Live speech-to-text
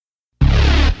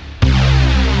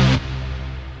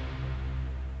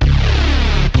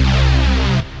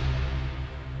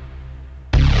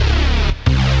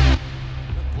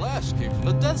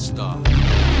Death Star.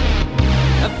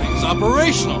 That thing's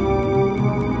operational.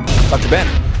 Dr.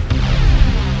 Banner,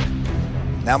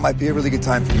 now might be a really good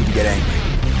time for you to get angry.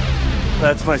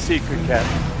 That's my secret,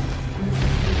 Captain.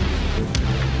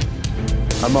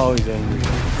 I'm always angry.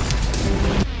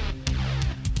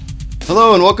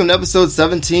 Hello and welcome to episode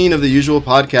 17 of The Usual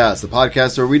Podcast, the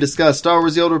podcast where we discuss Star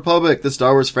Wars The Old Republic, the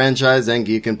Star Wars franchise, and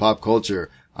geek and pop culture.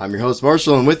 I'm your host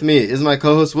Marshall, and with me is my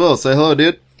co-host Will. Say hello,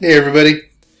 dude. Hey, everybody.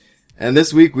 And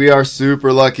this week we are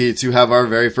super lucky to have our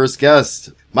very first guest,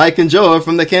 Mike and Joe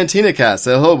from the Cantina Cast.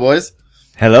 Say hello, boys.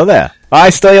 Hello there. I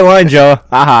stole your line, Joe.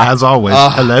 Aha. As always.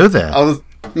 Hello there.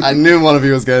 I knew one of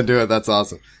you was going to do it. That's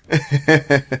awesome.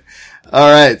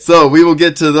 All right, so we will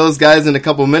get to those guys in a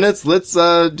couple minutes. Let's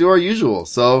do our usual.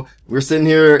 So we're sitting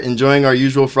here enjoying our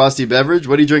usual frosty beverage.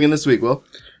 What are you drinking this week, Will?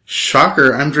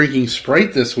 Shocker, I'm drinking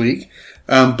Sprite this week,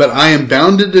 but I am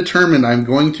bound and determined I'm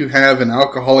going to have an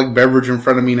alcoholic beverage in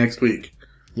front of me next week.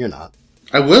 You're not.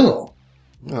 I will.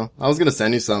 No, I was going to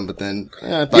send you some, but then...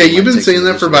 I thought you've been saying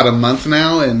that for about a month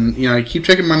now, and, I keep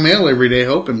checking my mail every day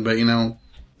hoping, but,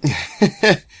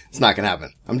 It's not going to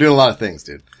happen. I'm doing a lot of things,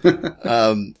 dude.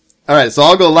 All right, so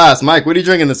I'll go last. Mike, what are you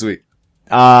drinking this week?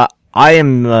 I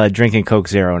am drinking Coke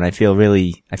Zero, and I feel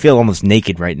almost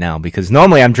naked right now because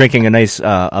normally I'm drinking a nice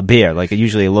a beer, like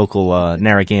usually a local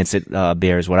Narragansett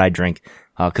beer is what I drink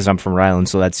because I'm from Rhode Island.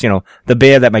 So that's the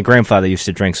beer that my grandfather used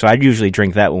to drink. So I usually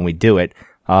drink that when we do it.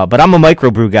 But I'm a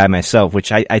microbrew guy myself,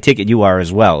 which I take it you are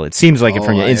as well. It seems like it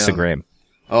from your Instagram.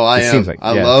 I am.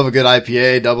 I love a good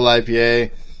IPA, double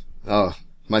IPA. Oh,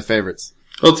 my favorites.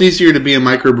 Well, it's easier to be a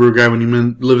microbrew guy when you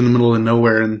live in the middle of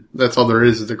nowhere, and that's all there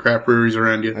is the craft breweries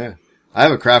around you. Yeah. I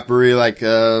have a craft brewery like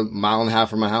a mile and a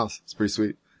half from my house. It's pretty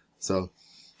sweet. So,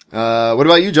 what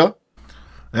about you, Joe?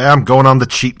 Yeah, I'm going on the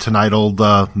cheap tonight, old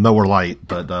Miller Lite,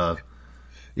 but I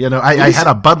had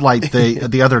a Bud Light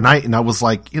the other night, and I was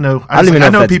like, I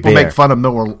know people make fun of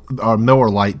Miller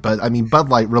Lite, but I mean, Bud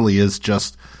Light really is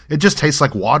it just tastes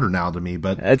like water now to me.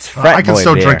 But it's I can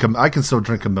still drink them. I can still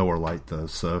drink a Miller Lite though.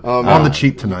 So on the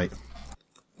cheap tonight.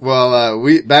 Well,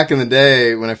 we back in the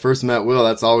day when I first met Will,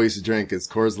 that's all we used to drink is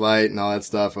Coors Light and all that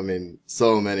stuff. I mean,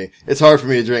 so many. It's hard for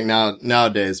me to drink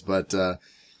nowadays, but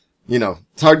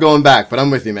it's hard going back. But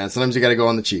I'm with you, man. Sometimes you got to go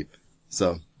on the cheap.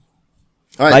 So.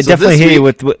 All right, I definitely hear you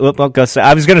with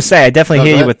I was going to say, I definitely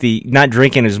hear you with the not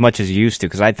drinking as much as you used to,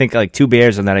 because I think like 2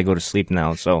 beers and then I go to sleep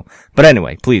now. So, but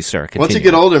anyway, please, sir, continue. Once you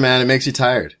get older, man, it makes you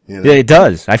tired. Yeah, it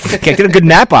does. I can't get a good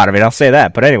nap out of it. I'll say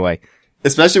that. But anyway.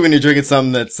 Especially when you're drinking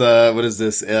something that's,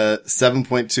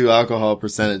 7.2 alcohol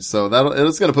percentage. So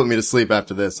it's going to put me to sleep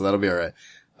after this. So that'll be all right.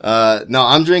 No,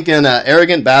 I'm drinking,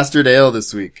 Arrogant Bastard Ale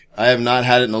this week. I have not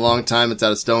had it in a long time. It's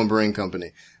at a Stone Brewing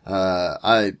Company.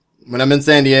 When I'm in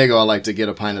San Diego, I like to get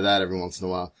a pint of that every once in a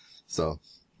while. So.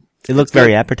 It looked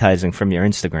very appetizing from your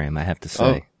Instagram, I have to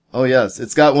say. Oh yes.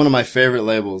 It's got one of my favorite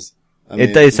labels.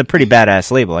 It's a pretty badass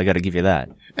label. I gotta give you that.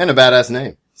 And a badass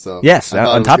name. So. Yes,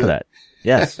 on top of that.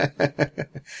 Yes.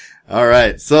 All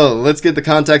right. So let's get the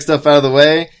contact stuff out of the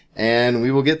way and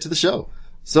we will get to the show.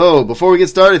 So before we get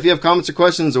started, if you have comments or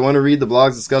questions or want to read the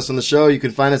blogs discussed on the show, you can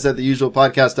find us at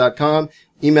theusualpodcast.com.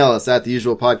 Email us at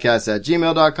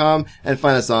theusualpodcast@gmail.com and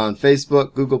find us on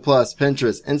Facebook, Google+,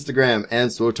 Pinterest, Instagram,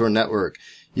 and SWTOR Network.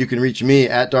 You can reach me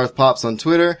at Darth Pops on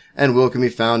Twitter, and Will can be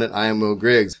found at I am Will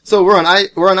Griggs. So we're on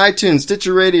iTunes,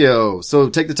 Stitcher Radio.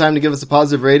 So take the time to give us a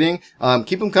positive rating.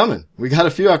 Keep them coming. We got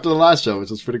a few after the last show,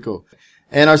 which was pretty cool.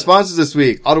 And our sponsors this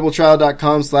week,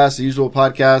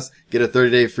 audibletrial.com/theusualpodcast. Get a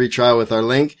 30-day free trial with our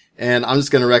link. And I'm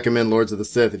just going to recommend Lords of the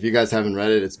Sith. If you guys haven't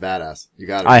read it, it's badass. You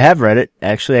got it. I have read it.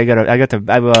 Actually,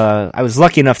 I was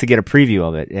lucky enough to get a preview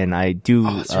of it, and I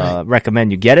do,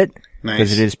 recommend you get it. Nice.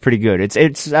 Because it is pretty good.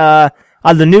 It's,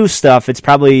 on the new stuff, it's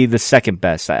probably the second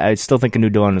best. I still think A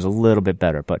New Dawn is a little bit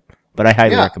better, but I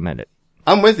highly recommend it.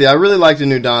 I'm with you. I really liked A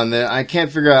New Dawn. I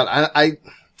can't figure out, I'm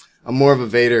more of a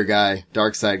Vader guy,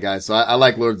 dark side guy, so I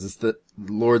like Lords of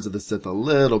the Sith a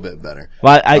little bit better.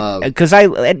 Well,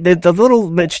 the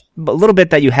little bit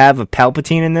that you have of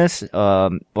Palpatine in this,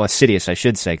 Sidious, I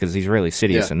should say, because he's really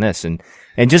Sidious in this, and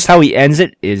just how he ends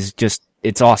it is just,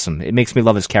 it's awesome. It makes me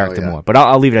love his character more. But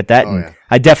I'll leave it at that,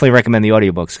 I definitely recommend the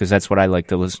audiobooks, because that's what I like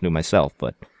to listen to myself,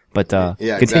 But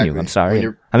continue. Exactly. I'm sorry.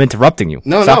 I'm interrupting you.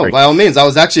 No, by all means. I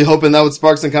was actually hoping that would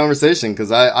spark some conversation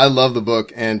because I love the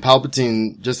book and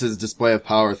Palpatine, just his display of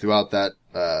power throughout that,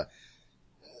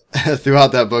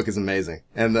 book is amazing.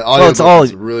 And the audio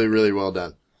is really, really well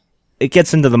done. It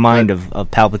gets into the mind of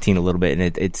Palpatine a little bit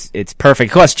and it's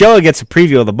perfect. Of course, Joe gets a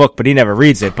preview of the book, but he never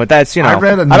reads it. But that's, I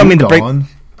read I don't mean to break.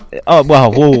 Oh,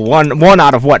 well, one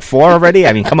out of what, 4 already?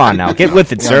 I mean, come on now. Get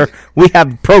with it, sir. We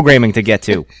have programming to get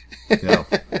to. Yeah.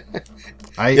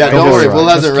 Don't worry. Will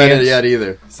hasn't read it yet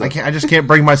either. So. I just can't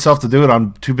bring myself to do it.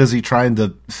 I'm too busy trying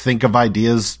to think of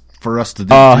ideas for us to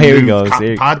do. Oh, here he goes.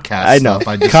 Podcast I know.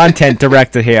 Stuff. Content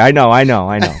director here. I know.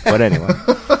 But anyway.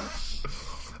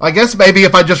 I guess maybe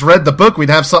if I just read the book, we'd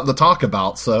have something to talk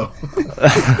about, so.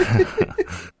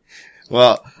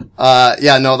 Well, the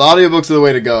audiobooks are the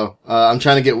way to go. I'm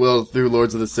trying to get Will through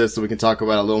Lords of the Sith so we can talk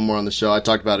about it a little more on the show. I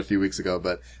talked about it a few weeks ago,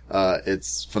 but,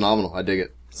 it's phenomenal. I dig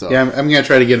it. So. Yeah, I'm gonna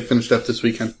try to get it finished up this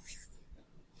weekend.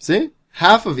 See?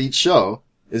 Half of each show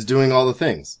is doing all the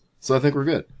things. So I think we're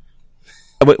good.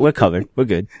 We're covered. We're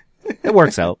good. It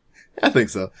works out. I think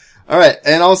so. All right.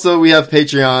 And also we have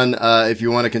Patreon. If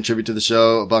you want to contribute to the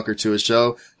show, $1 or $2 a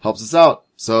show helps us out.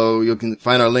 So you can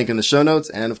find our link in the show notes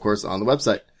and of course on the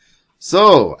website.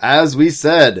 So as we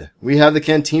said, we have the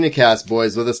Cantina Cast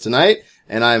boys with us tonight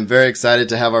and I am very excited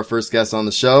to have our first guest on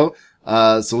the show.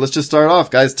 So let's just start off.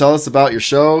 Guys, tell us about your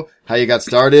show, how you got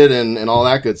started and all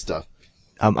that good stuff.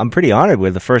 I'm pretty honored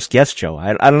with the first guest, Joe.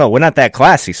 I don't know. We're not that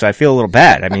classy, so I feel a little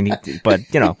bad. I mean, but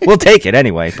we'll take it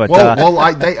anyway. But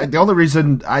the only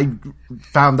reason I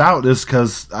found out is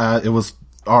because it was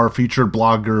our featured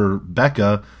blogger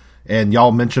Becca, and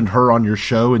y'all mentioned her on your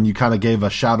show, and you kind of gave a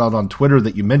shout out on Twitter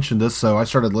that you mentioned us. So I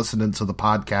started listening to the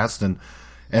podcast, and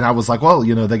I was like, well,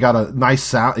 they got a nice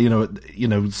sound.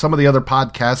 Some of the other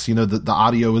podcasts, the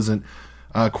audio isn't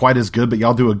quite as good, but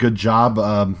y'all do a good job.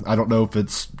 I don't know if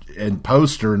it's in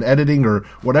post or in editing or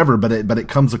whatever, but it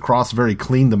comes across very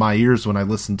clean to my ears when I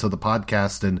listen to the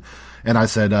podcast. And I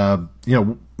said,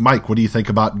 Mike, what do you think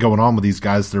about going on with these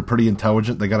guys? They're pretty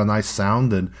intelligent. They got a nice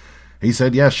sound. And he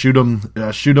said, yeah, shoot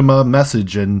them a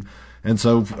message. And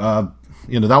so,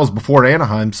 that was before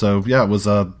Anaheim. So yeah,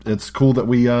 it's cool that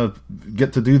we,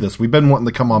 get to do this. We've been wanting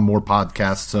to come on more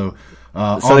podcasts. So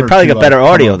they probably got better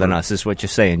audio than us, is what you're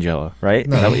saying, Joe, right?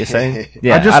 No. Is that what you're saying?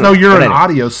 Yeah, I just know you're an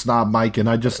audio snob, Mike, and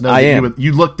I just know that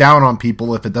you look down on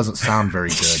people if it doesn't sound very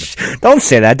good. Don't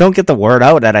say that. Don't get the word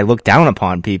out that I look down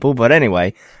upon people. But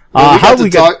anyway, we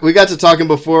got to talking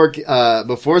before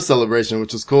Celebration,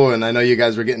 which was cool, and I know you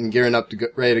guys were gearing up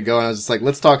ready to go, and I was just like,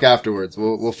 let's talk afterwards.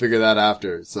 We'll figure that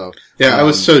after. So yeah, I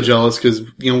was so jealous because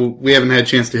we haven't had a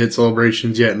chance to hit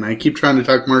Celebrations yet, and I keep trying to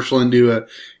talk Marshall into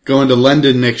going to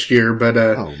London next year, but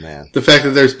oh man, the fact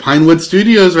that there's Pinewood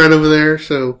Studios right over there,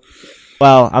 so.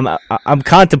 Well, I'm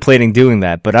contemplating doing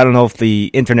that, but I don't know if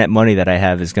the internet money that I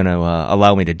have is going to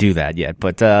allow me to do that yet.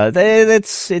 But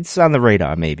it's on the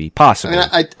radar, maybe, possibly.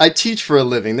 I mean, I teach for a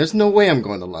living. There's no way I'm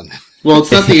going to London. Well,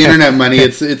 it's not the internet money.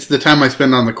 It's the time I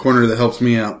spend on the corner that helps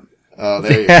me out. Oh,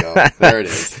 there you go. There it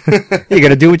is. You got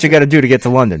to do what you got to do to get to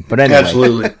London. But anyway,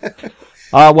 absolutely.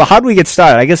 Well, how do we get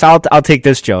started? I guess I'll take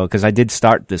this, Joe, because I did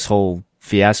start this whole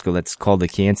fiasco that's called the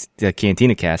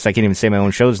Cantina Cast. I can't even say my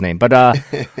own show's name. But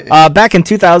back in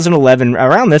 2011,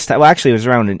 around this time, well, actually,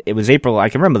 it was April. I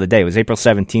can remember the day. It was April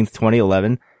 17th,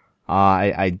 2011.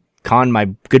 I conned my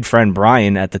good friend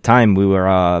Brian at the time. We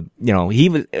were, he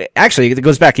was actually, it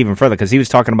goes back even further because he was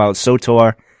talking about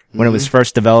SOTOR when it was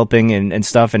first developing and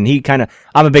stuff. And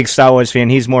I'm a big Star Wars fan.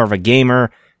 He's more of a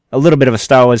gamer, a little bit of a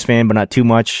Star Wars fan, but not too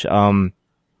much.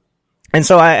 And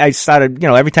so I started,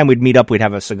 every time we'd meet up, we'd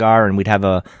have a cigar and we'd have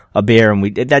a beer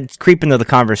and that'd creep into the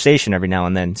conversation every now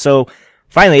and then. So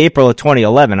finally, April of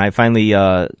 2011, I finally,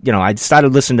 I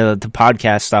started listening to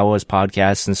podcasts, Star Wars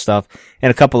podcasts and stuff,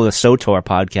 and a couple of the SOTOR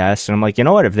podcasts. And I'm like, you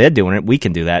know what? If they're doing it, we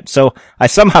can do that. So I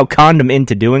somehow conned him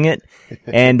into doing it.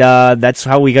 And, that's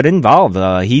how we got involved.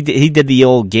 He did the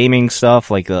old gaming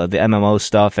stuff, like, the MMO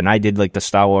stuff, and I did like the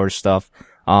Star Wars stuff.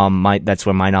 That's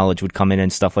where my knowledge would come in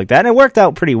and stuff like that. And it worked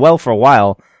out pretty well for a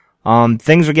while.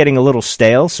 Things were getting a little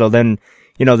stale. So then,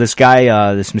 this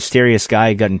guy, this mysterious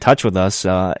guy got in touch with us,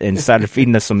 and started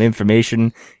feeding us some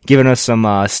information, giving us some,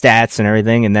 stats and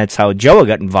everything. And that's how Joe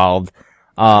got involved,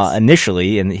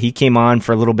 initially. And he came on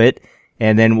for a little bit.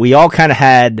 And then we all kind of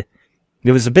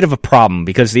there was a bit of a problem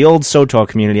because the old SOTOR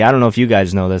community, I don't know if you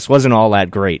guys know this, wasn't all that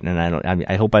great. And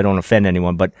I hope I don't offend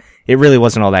anyone, but it really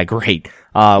wasn't all that great,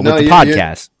 with the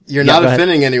podcast. You're not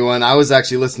offending anyone. I was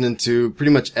actually listening to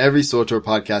pretty much every SOTOR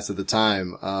podcast at the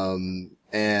time.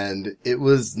 And it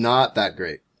was not that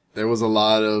great. There was a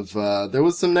lot of, there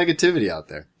was some negativity out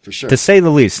there, for sure. To say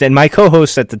the least. And my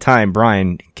co-host at the time,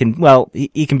 Brian,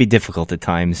 he can be difficult at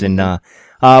times. And,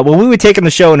 we were taking the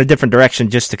show in a different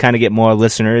direction just to kind of get more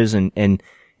listeners and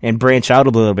branch out a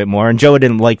little bit more. And Joe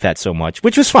didn't like that so much,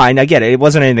 which was fine. I get it. It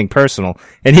wasn't anything personal.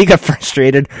 And he got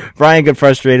frustrated. Brian got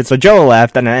frustrated. So Joe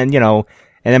left and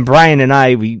then Brian and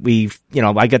I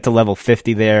got to level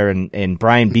 50 there and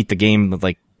Brian beat the game with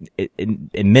like, in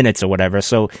minutes or whatever.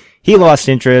 So he lost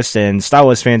interest, and Star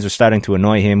Wars fans were starting to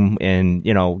annoy him, and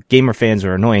gamer fans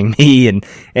were annoying me,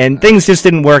 and things just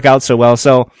didn't work out so well.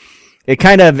 So it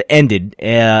kind of ended.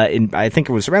 I think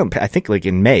it was like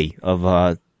in May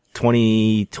of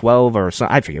 2012 or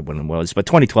something. I forget when it was, but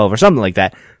 2012 or something like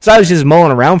that. So I was just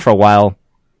mulling around for a while,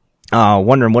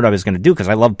 wondering what I was going to do, because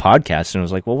I love podcasts, and I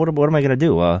was like, well, what am I going to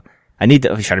do?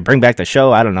 Should I bring back the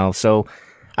show? I don't know. So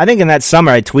I think in that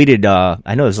summer I tweeted,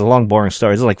 I know this is a long, boring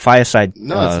story. This is like fireside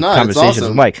conversations awesome.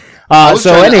 with Mike. I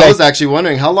was actually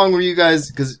wondering, how long were you guys,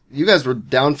 because you guys were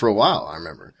down for a while, I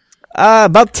remember.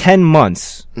 About 10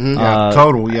 months. Mm-hmm. Yeah,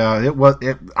 total. Yeah,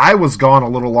 I was gone a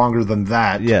little longer than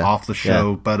that off the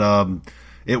show, but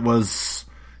it was,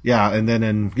 and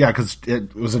then because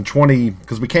it was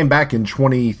because we came back in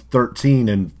 2013,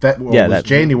 and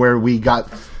January we got.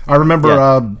 I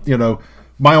remember,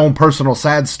 my own personal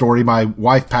sad story. My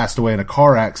wife passed away in a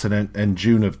car accident in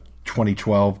June of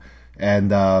 2012,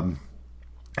 and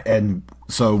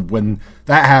so when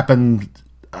that happened,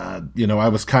 I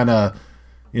was kind of,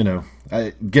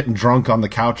 getting drunk on the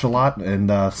couch a lot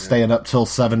and staying up till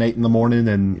 7, 8 in the morning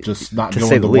and just not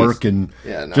going to work and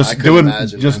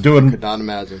could not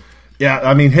imagine. Yeah,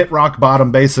 I mean, hit rock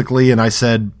bottom basically, and I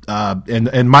said,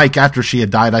 and Mike, after she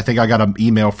had died, I think I got an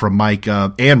email from Mike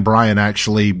and Brian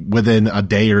actually within a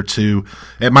day or two.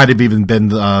 It might have even been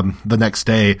the next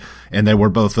day, and they were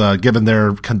both giving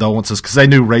their condolences because they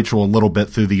knew Rachel a little bit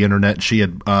through the internet. She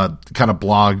had kind of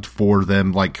blogged for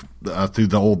them, like through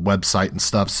the old website and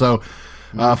stuff. So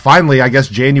finally, I guess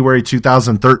January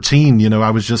 2013,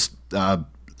 I was just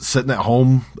sitting at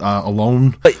home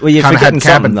alone. Well, you're forgetting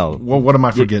something, though. Well, what am I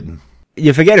forgetting?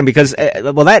 You're forgetting because,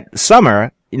 that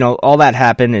summer, all that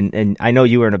happened, and I know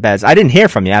you were in a bad. I didn't hear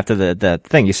from you after the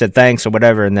thing. You said thanks or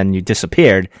whatever, and then you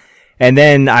disappeared. And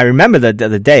then I remember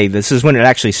the day. This is when it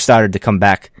actually started to come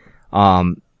back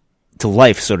to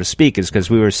life, so to speak, is because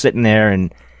we were sitting there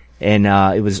and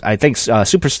it was, I think,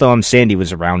 Superstorm Sandy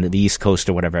was around the East Coast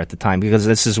or whatever at the time, because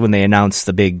this is when they announced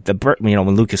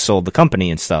when Lucas sold the company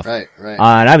and stuff. Right. And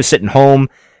I was sitting home.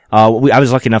 I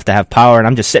was lucky enough to have power, and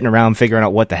I'm just sitting around figuring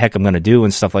out what the heck I'm going to do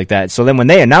and stuff like that. So then when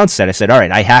they announced that, I said, all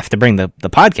right, I have to bring the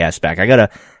podcast back. I gotta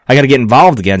get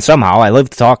involved again somehow. I live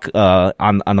to talk,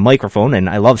 on the microphone, and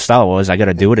I love Star Wars. I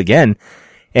gotta do it again.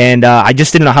 And, I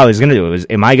just didn't know how I was going to do it.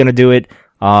 Am I going to do it?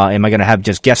 Am I going to have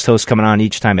just guest hosts coming on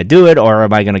each time I do it, or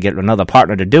am I going to get another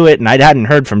partner to do it? And I hadn't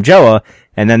heard from Joa,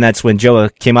 and then that's when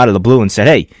Joa came out of the blue and said,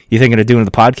 hey, you thinking of doing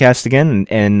the podcast again?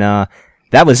 And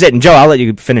that was it. And Joe, I'll let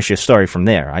you finish your story from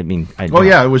there. I mean, it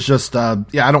was just, I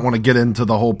don't want to get into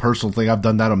the whole personal thing. I've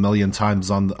done that a million times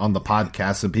on the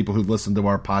podcast, and people who listen to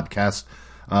our podcast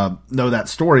know that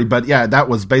story. But yeah, that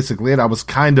was basically it. I was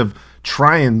kind of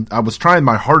trying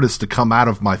my hardest to come out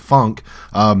of my funk.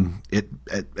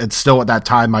 It still at that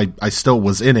time, I still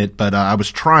was in it, but I was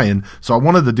trying. So I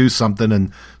wanted to do something.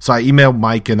 And so I emailed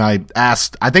Mike and I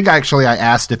asked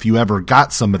if you ever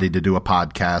got somebody to do a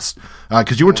podcast.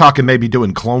 Cause you were talking maybe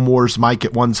doing Clone Wars, Mike,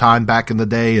 at one time back in the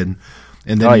day. And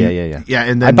then yeah.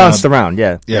 And then I bounced around.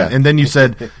 Yeah. And then you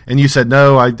said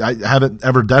no, I haven't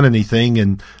ever done anything.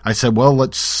 And I said, well,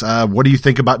 let's. What do you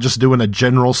think about just doing a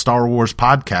general Star Wars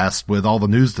podcast with all the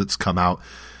news that's come out?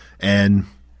 And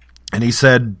he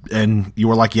said, and you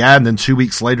were like, yeah. And then 2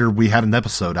 weeks later, we had an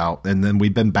episode out, and then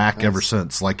we've been back ever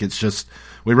since. Like, it's just,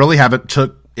 we really haven't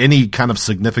took any kind of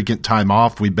significant time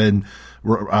off. We've been,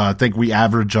 I think we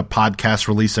average a podcast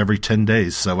release every 10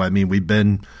 days. So I mean, we've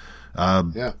been.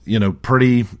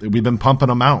 We've been pumping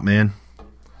them out, man.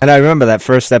 And I remember that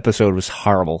first episode was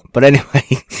horrible. But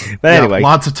anyway.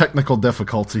 Lots of technical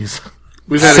difficulties.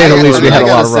 We had a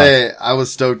lot of run. I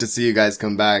was stoked to see you guys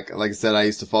come back. Like I said, I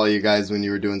used to follow you guys when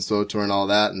you were doing SWO Tour and all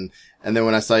that. And then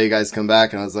when I saw you guys come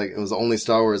back, and I was like, it was only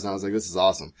Star Wars, and I was like, this is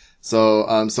awesome. So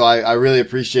I really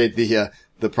appreciate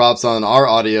the props on our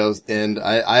audio, and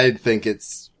I think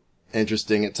it's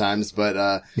interesting at times,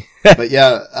 but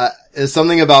yeah, there's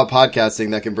something about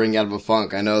podcasting that can bring you out of a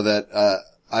funk. I know that,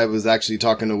 I was actually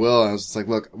talking to Will, and I was just like,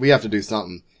 look, we have to do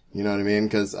something. You know what I mean?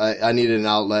 Cause I needed an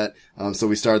outlet. So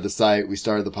we started the site, we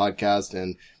started the podcast,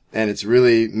 and it's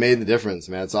really made the difference,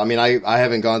 man. So, I mean, I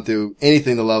haven't gone through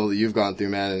anything the level that you've gone through,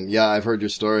 man. And yeah, I've heard your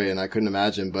story and I couldn't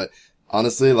imagine, but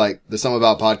honestly, like, there's something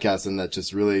about podcasting that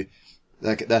just really,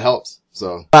 that helps.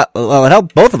 So. Well, it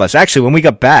helped both of us. Actually, when we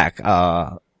got back,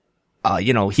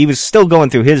 he was still going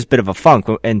through his bit of a funk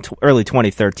in early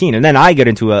 2013. And then I got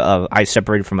into I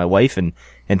separated from my wife and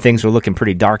things were looking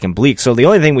pretty dark and bleak. So the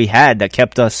only thing we had that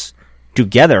kept us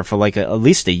together for like at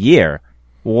least a year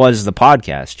was the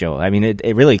podcast, Joe. I mean,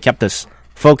 it really kept us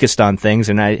focused on things,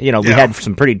 and we had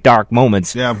some pretty dark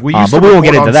moments. Yeah, but we won't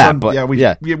get into that. But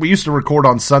we used to record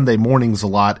on Sunday mornings a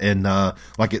lot, and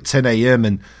like at 10 a.m.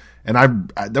 and I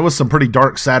there was some pretty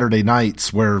dark Saturday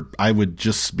nights where I would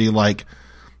just be like,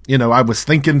 I was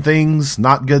thinking things,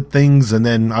 not good things, and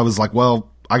then I was like, well,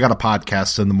 I got a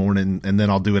podcast in the morning, and then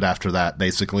I'll do it after that,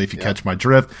 basically, if you catch my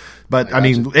drift. But, I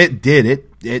mean,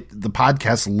 the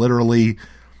podcast literally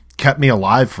kept me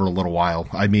alive for a little while.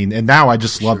 I mean, and now I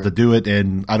just love to do it,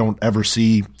 and I don't ever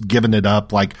see giving it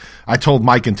up. Like, I told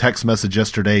Mike in text message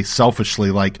yesterday,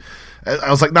 selfishly, like, I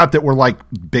was like, not that we're like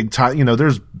big time,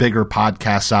 there's bigger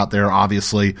podcasts out there,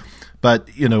 obviously. But,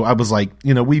 I was like,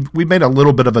 we made a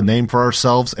little bit of a name for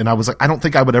ourselves. And I was like, I don't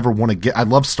think I would ever want to I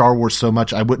love Star Wars so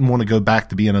much. I wouldn't want to go back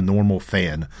to being a normal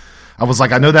fan. I was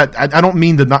like, I know that I don't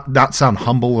mean to not sound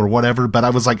humble or whatever, but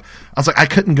I was like, I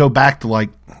couldn't go back to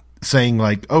like saying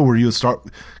like, oh, were you a Star?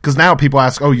 Because now people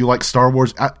ask, oh, you like Star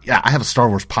Wars? Yeah, I have a Star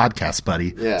Wars podcast,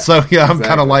 buddy. Yeah. So yeah, I'm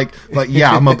kind of like,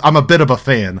 yeah, I'm a bit of a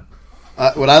fan.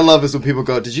 What I love is when people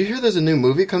go, did you hear there's a new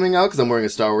movie coming out? Because I'm wearing a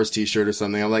Star Wars t-shirt or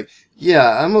something. I'm like,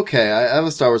 yeah, I'm okay. I have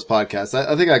a Star Wars podcast.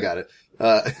 I think I got it.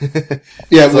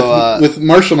 Yeah, so, with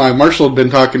Marshall and I, Marshall had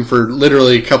been talking for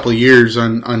literally a couple of years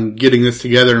on getting this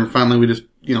together, and finally we just,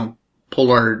 pulled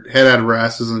our head out of our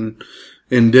asses and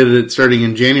did it starting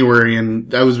in January.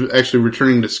 And I was actually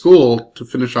returning to school to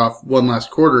finish off one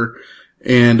last quarter,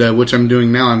 and which I'm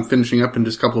doing now. I'm finishing up in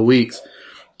just a couple of weeks.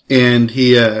 And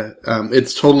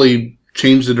it's totally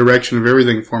changed the direction of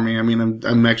everything for me. I mean,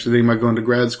 I'm actually thinking about going to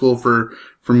grad school for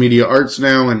media arts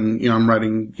now, and I'm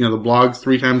writing the blogs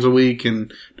 3 times a week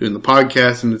and doing the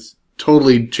podcast, and it's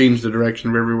totally changed the direction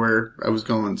of everywhere I was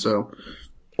going. So,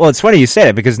 well, it's funny you say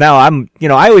it, because now I'm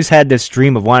I always had this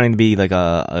dream of wanting to be like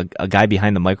a guy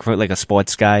behind the microphone, like a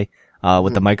sports guy.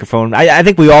 With the microphone. I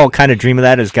think we all kind of dream of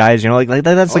that as guys, like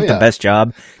that's the best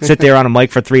job. Sit there on a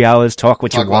mic for 3 hours, talk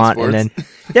what you want, and then,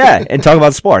 and talk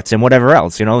about sports and whatever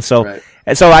else, so, right.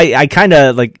 So I kind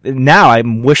of now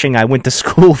I'm wishing I went to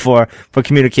school for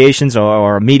communications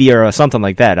or media or something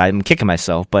like that. I'm kicking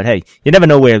myself, but hey, you never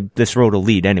know where this road will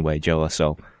lead anyway, Joe,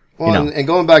 so. Well, and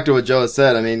going back to what Joe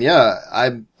said, I mean,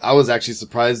 I was actually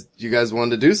surprised you guys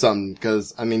wanted to do something,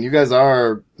 because, I mean, you guys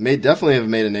definitely have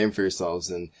made a name for yourselves,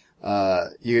 and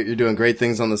you're doing great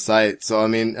things on the site. So, I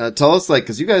mean, tell us,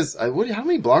 cause you guys, how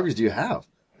many bloggers do you have?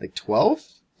 Like 12?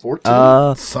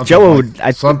 14? Joe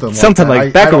would, something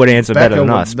like Becca would answer better than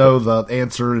us. Know the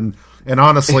answer, and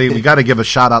honestly, we got to give a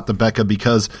shout out to Becca,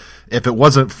 because if it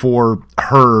wasn't for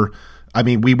her, I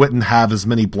mean, we wouldn't have as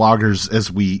many bloggers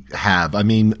as we have. I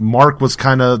mean, Mark was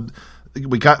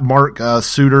we got Mark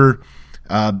Suter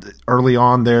early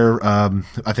on there,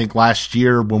 I think last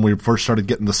year when we first started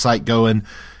getting the site going.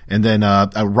 And then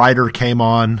a writer came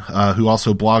on who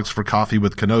also blogs for Coffee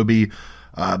with Kenobi,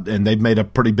 and they've made a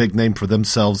pretty big name for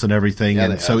themselves and everything.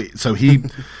 Yeah, and so he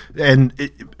and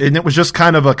it was just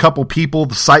kind of a couple people.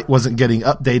 The site wasn't getting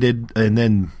updated, and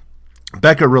then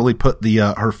Becca really put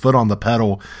her foot on the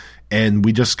pedal, and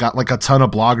we just got like a ton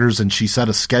of bloggers. And she set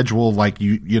a schedule, like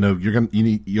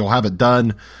you'll have it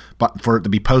done, but for it to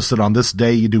be posted on this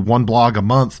day, you do 1 blog a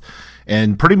month.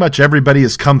 And pretty much everybody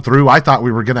has come through. I thought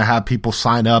we were going to have people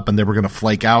sign up and they were going to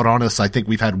flake out on us. I think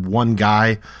we've had one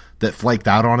guy that flaked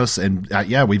out on us. And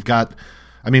we've got,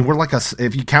 I mean, we're like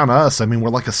if you count us, I mean, we're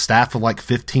like a staff of like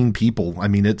 15 people. I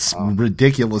mean, it's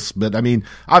ridiculous. But I mean,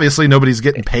 obviously nobody's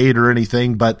getting paid or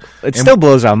anything, but it still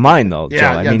blows our mind though.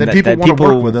 Yeah. I mean, that people want to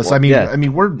work with us. I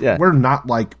mean, we're not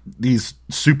like these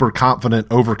super confident,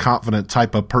 overconfident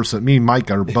type of person. Me and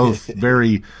Mike are both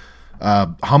very,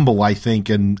 humble, I think,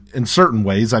 in certain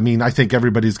ways. I mean, I think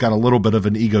everybody's got a little bit of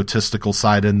an egotistical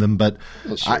side in them, but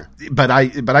sure.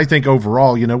 I think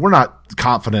overall, we're not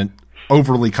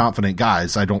overly confident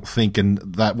guys. I don't think, in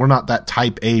that we're not that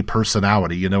type A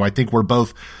personality. I think we're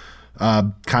both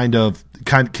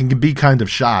can be kind of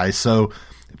shy. So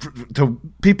to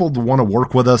people to want to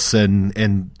work with us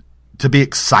and to be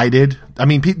excited. I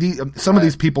mean, some of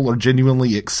these people are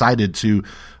genuinely excited to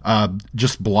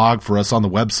just blog for us on the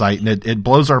website, and it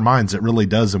blows our minds. It really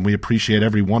does, and we appreciate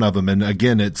every one of them. And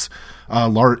again, it's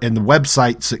and the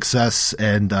website success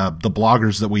and the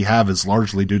bloggers that we have is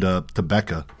largely due to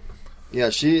Becca. Yeah,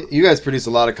 you guys produce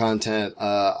a lot of content.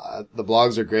 The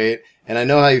blogs are great, and I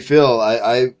know how you feel.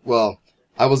 I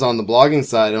was on the blogging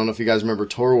side. I don't know if you guys remember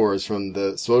Tour Wars from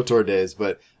the SWOTOR days,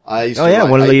 but I used to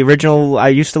one of the original. I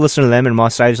used to listen to them in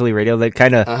Mos Eisley Radio. That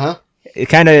kind of it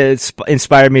kind of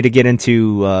inspired me to get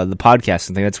into the podcast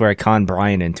and thing. That's where I conned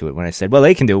Brian into it when I said, "Well,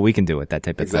 they can do it, we can do it." That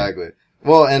type of thing. Exactly.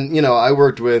 Well, and, you know, I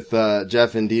worked with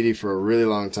Jeff and Dee Dee for a really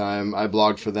long time. I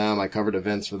blogged for them. I covered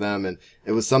events for them. And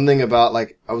it was something about,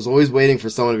 like, I was always waiting for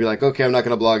someone to be like, okay, I'm not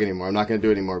going to blog anymore. I'm not going to do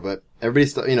it anymore. But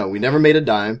everybody, you know, we never made a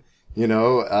dime. You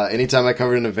know, anytime I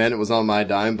covered an event, it was on my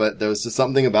dime. But there was just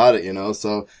something about it, you know.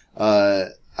 So, I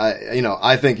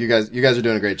think you guys are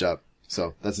doing a great job.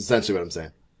 So that's essentially what I'm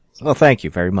saying. Well, thank you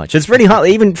very much. It's pretty hard,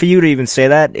 even for you to even say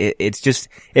that.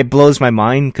 It blows my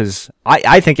mind because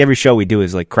I think every show we do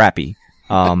is like crappy.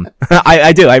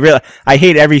 I do. I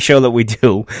hate every show that we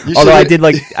do. Although I did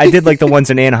like the ones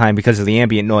in Anaheim because of the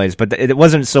ambient noise, but it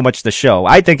wasn't so much the show.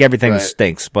 I think everything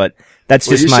stinks, but that's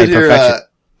just my perfection.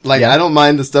 I don't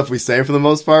mind the stuff we say for the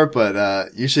most part,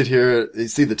 but you should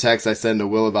see the text I send to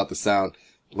Will about the sound.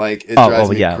 Like, it drives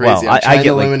me crazy. Well, I'm trying to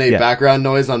eliminate background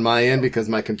noise on my end because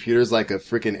my computer's like a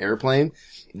freaking airplane.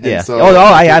 Yeah. So,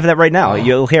 I have that right now.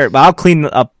 You'll hear it, but I'll clean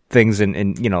up things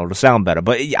and you know, to sound better.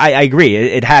 But I agree.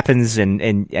 It happens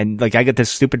and like I get this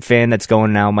stupid fan that's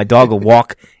going now. My dog will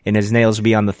walk and his nails will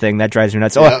be on the thing. That drives me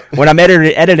nuts. Yep. Oh, when I'm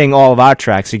editing all of our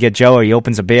tracks, you get Joe, he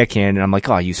opens a beer can and I'm like,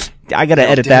 I gotta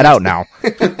edit that out now.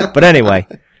 But anyway.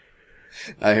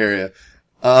 I hear you.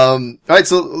 All right,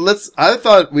 so I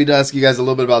thought we'd ask you guys a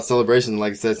little bit about Celebration,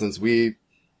 like I said, since we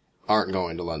aren't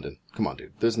going to London. Come on,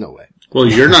 dude. There's no way. Well,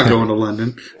 you're not going to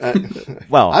London.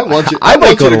 Well, I want you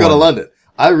to go to London.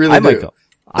 I really do. Might go.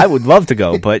 I would love to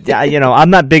go, but you know, I'm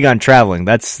not big on traveling.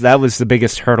 That was the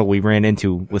biggest hurdle we ran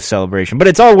into with Celebration, but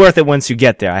it's all worth it once you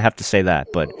get there. I have to say that.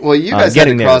 But well, you guys had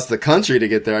to cross the country to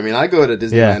get there. I mean, I go to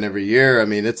Disneyland every year. I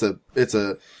mean, it's a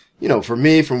you know, for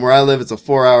me, from where I live, it's a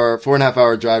 4.5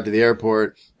 hour drive to the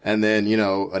airport and then, you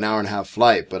know, an 1.5 hour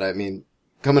flight. But I mean,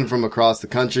 coming from across the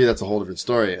country, that's a whole different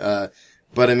story.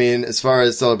 But I mean, as far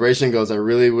as Celebration goes, I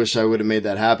really wish I would have made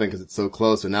that happen because it's so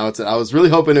close. But now I was really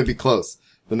hoping it'd be close,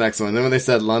 the next one. And then when they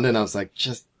said London, I was like,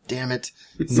 just damn it.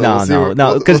 So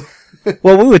no, because,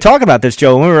 well, we were talking about this,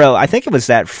 Joe, when I think it was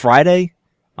that Friday,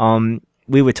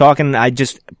 we were talking, I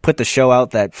just put the show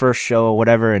out, that first show or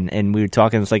whatever, and we were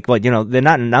talking, it's like, well, you know, they're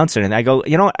not announcing it. I go,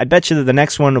 you know what, I bet you that the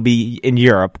next one will be in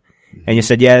Europe. And you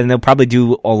said, yeah, and they'll probably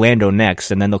do Orlando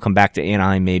next, and then they'll come back to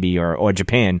Anaheim maybe, or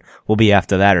Japan will be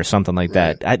after that, or something like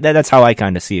that. That's how I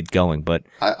kind of see it going, but.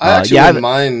 I actually wouldn't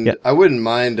mind, I wouldn't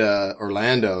mind,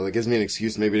 Orlando. It gives me an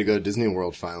excuse maybe to go to Disney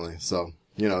World finally, so.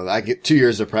 You know, I get 2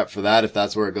 years to prep for that. If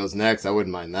that's where it goes next, I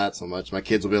wouldn't mind that so much. My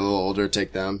kids will be a little older,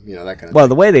 take them, you know, that kind of thing.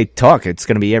 The way they talk, it's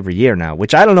going to be every year now,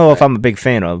 which I don't know if I'm a big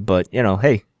fan of, but, you know,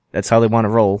 hey, that's how they want to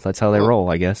roll. That's how they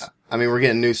roll, I guess. I mean, we're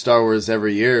getting new Star Wars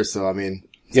every year, so I mean.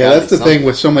 Yeah, that's the thing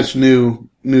with so much new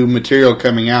material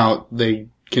coming out, they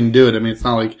can do it. I mean, it's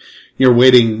not like you're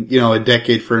waiting, you know, a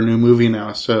decade for a new movie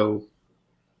now, so.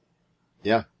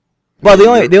 Yeah. Well,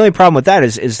 the only problem with that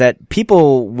is that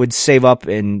people would save up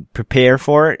and prepare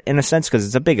for it in a sense because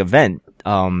it's a big event.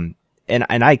 And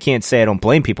I can't say I don't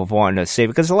blame people for wanting to save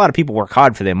it because a lot of people work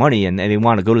hard for their money and they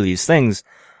want to go to these things.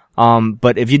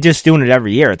 But if you're just doing it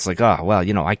every year, it's like, oh, well,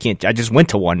 you know, I just went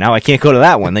to one. Now I can't go to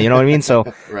that one. You know what I mean? So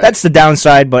That's the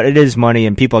downside, but it is money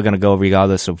and people are going to go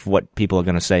regardless of what people are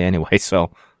going to say anyway. So,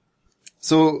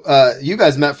 you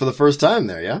guys met for the first time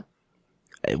there, yeah?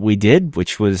 We did,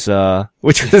 which was, it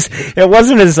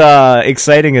wasn't as,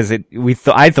 exciting as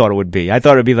I thought it would be. I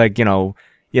thought it'd be like, you know,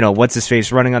 what's his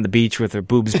face running on the beach with her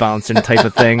boobs bouncing type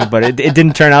of thing, but it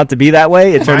didn't turn out to be that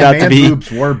way. It turned out to be. Boobs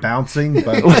were bouncing,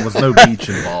 but there was no beach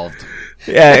involved.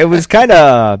 Yeah, it was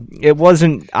it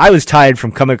wasn't, I was tired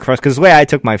from coming across, cause the way I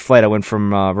took my flight, I went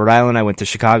from, Rhode Island, I went to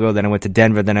Chicago, then I went to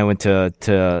Denver, then I went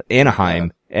to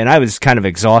Anaheim, and I was kind of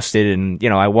exhausted, and, you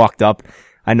know, I walked up,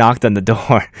 I knocked on the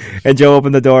door, and Joe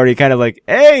opened the door, and he kind of like,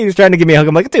 hey, he was trying to give me a hug.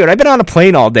 I'm like, dude, I've been on a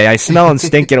plane all day. I smell and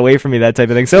stink, get away from me, that type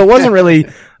of thing. So it wasn't really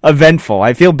eventful.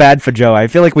 I feel bad for Joe. I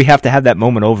feel like we have to have that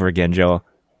moment over again, Joe.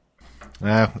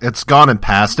 Yeah, it's gone and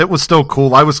past. It was still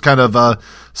cool. I was kind of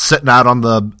sitting out on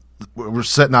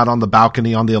the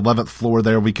balcony on the 11th floor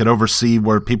there. We could oversee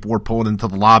where people were pulling into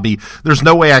the lobby. There's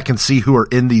no way I can see who are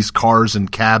in these cars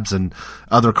and cabs and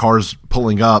other cars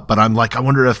pulling up, but I'm like, I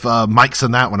wonder if Mike's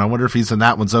in that one. I wonder if he's in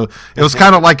that one. So it was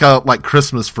kind of like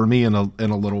Christmas for me in a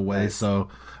little way. So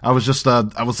I was just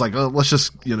I was like, oh, let's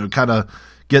just, you know, kind of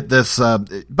get this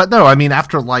but no, I mean,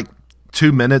 after like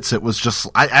 2 minutes, it was just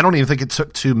I don't even think it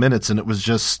took 2 minutes, and it was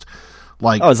just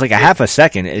like, oh, it's like a half a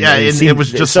second. It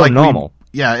was just so like normal.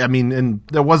 Yeah, I mean, and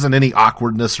there wasn't any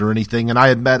awkwardness or anything. And I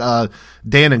had met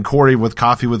Dan and Corey with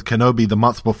Coffee with Kenobi the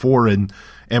month before, and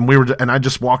I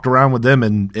just walked around with them,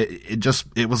 and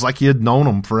it was like you had known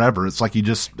them forever. It's like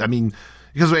because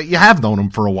you have known them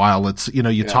for a while. It's, you know,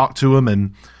 you talk to them,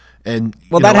 and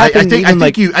well, that happened. I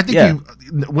think you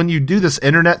when you do this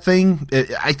internet thing,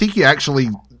 I think you actually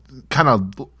kind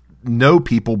of know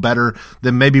people better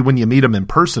than maybe when you meet them in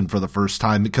person for the first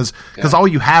time, because all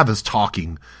you have is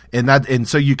talking, and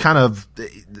so you kind of,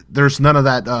 there's none of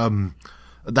that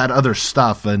that other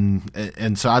stuff,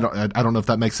 and so I don't know if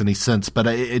that makes any sense, but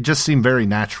it just seemed very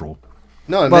natural.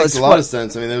 No, it makes a lot of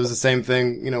sense. I mean, it was the same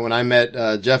thing, when I met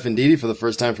Jeff and Didi for the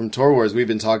first time from Tour Wars. We've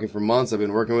been talking for months. I've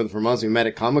been working with them for months. We met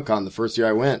at Comic-Con the first year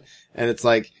I went, and it's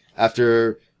like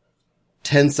after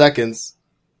 10 seconds,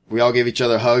 we all gave each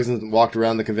other hugs and walked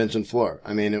around the convention floor.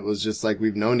 I mean, it was just like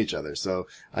we've known each other. So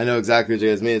I know exactly what you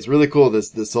guys mean. It's really cool,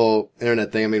 this whole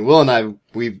internet thing. I mean, Will and I,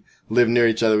 we've lived near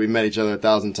each other. We've met each other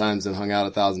 1,000 times and hung out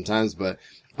 1,000 times. But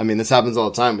I mean, this happens all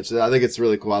the time, which I think it's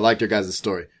really cool. I liked your guys'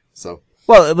 story. So.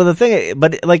 Well, but the thing,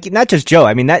 but like, not just Joe.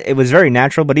 I mean, it was very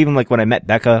natural, but even like when I met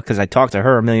Becca, cause I talked to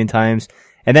her a million times,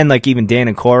 and then like even Dan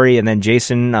and Corey, and then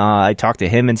Jason, I talked to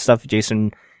him and stuff,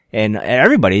 Jason, and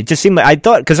everybody. It just seemed like, I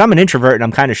thought, cause I'm an introvert and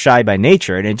I'm kind of shy by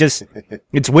nature, and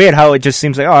it's weird how it just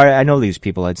seems like, oh, I know these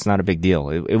people. It's not a big deal.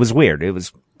 It was weird. It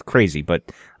was crazy, but,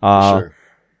 sure.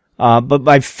 But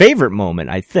my favorite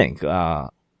moment, I think, I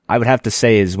would have to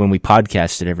say is when we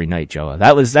podcasted every night, Joe.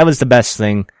 That was the best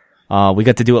thing. We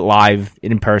got to do it live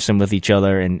in person with each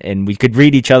other, and we could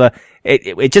read each other.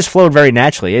 It just flowed very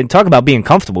naturally. And talk about being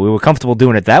comfortable. We were comfortable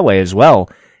doing it that way as well.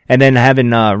 And then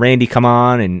having, Randy come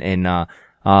on and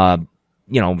Ryan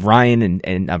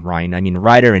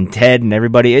Ryder and Ted and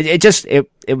everybody.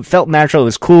 It felt natural. It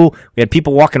was cool. We had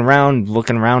people walking around,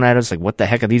 looking around at us like, what the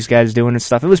heck are these guys doing and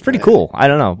stuff. It was pretty cool. I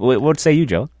don't know. What say you,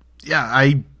 Joe? Yeah,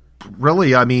 I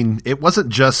mean, it wasn't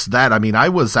just that. I mean, I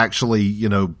was actually,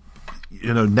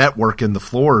 networking the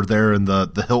floor there in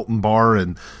the Hilton bar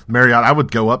and Marriott. I would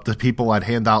go up to people. I'd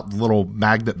hand out little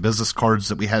magnet business cards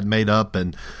that we had made up,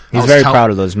 and he's very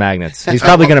proud of those magnets. He's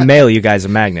probably going to mail you guys a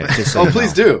magnet. Just so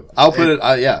please do. I'll put it.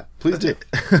 Yeah, please do.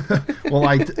 Well,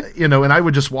 and I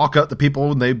would just walk up to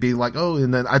people and they'd be like, "Oh,"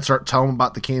 and then I'd start telling them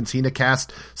about the Cantina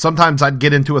Cast. Sometimes I'd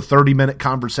get into a 30-minute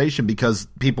conversation because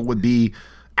people would be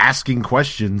asking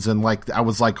questions, and like I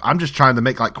was like, I'm just trying to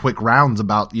make like quick rounds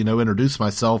about introduce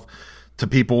myself to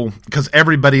people, because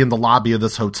everybody in the lobby of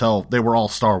this hotel, they were all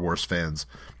Star Wars fans,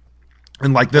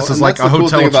 and like this is like a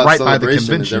hotel that's right by the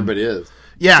convention. Everybody is,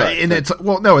 yeah, sorry, and it's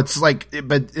it's like,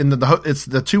 but in it's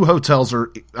the two hotels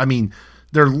are, I mean,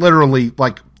 they're literally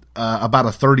like about a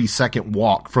 30-second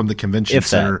walk from the convention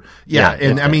center. Yeah,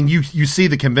 and I mean, you see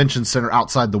the convention center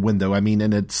outside the window. I mean,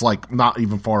 and it's like not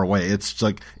even far away. It's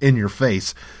like in your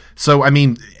face. So, I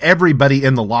mean, everybody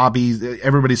in the lobby,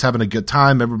 everybody's having a good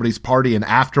time. Everybody's partying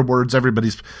afterwards.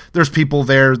 There's people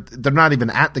there. They're not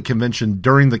even at the convention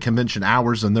during the convention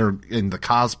hours, and they're in the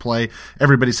cosplay.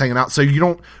 Everybody's hanging out. So you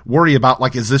don't worry about,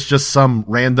 like, is this just some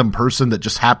random person that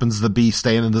just happens to be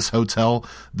staying in this hotel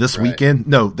this weekend?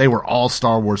 No, they were all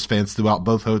Star Wars fans throughout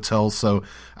both hotels. So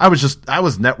I was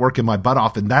networking my butt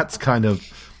off, and that's kind of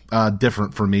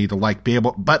different for me to like be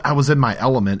able, but I was in my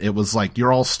element. It was like,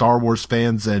 you're all Star Wars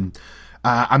fans, and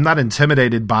I'm not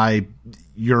intimidated by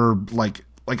your like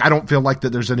I don't feel like that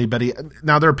there's anybody.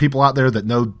 Now there are people out there that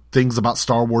know things about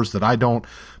Star Wars that I don't,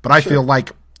 but I feel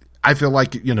like I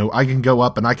can go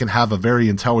up and I can have a very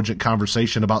intelligent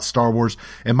conversation about Star Wars.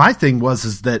 And my thing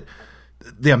is that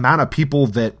the amount of people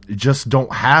that just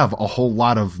don't have a whole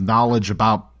lot of knowledge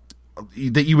about,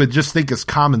 that you would just think is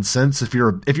common sense. If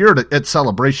you're at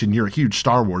Celebration, you're a huge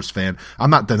Star Wars fan. I'm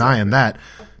not denying that,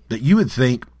 but you would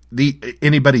think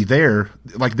anybody there,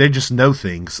 like, they just know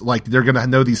things, like they're going to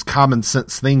know these common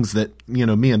sense things that,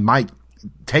 me and Mike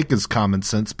take as common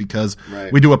sense because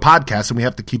we do a podcast and we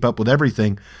have to keep up with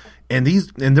everything. And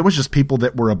there was just people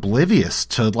that were oblivious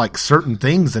to like certain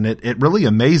things. And it really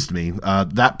amazed me,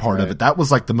 that part of it. That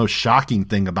was like the most shocking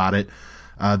thing about it.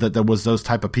 That there was those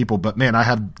type of people. But man, I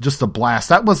had just a blast.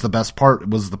 That was the best part,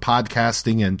 was the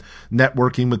podcasting and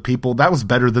networking with people. That was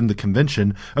better than the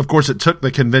convention. Of course, it took the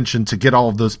convention to get all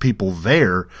of those people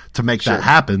there to make that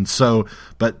happen. So,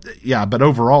 but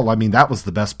overall, I mean, that was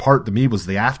the best part to me, was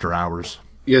the after hours.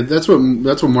 Yeah, that's what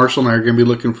Marshall and I are going to be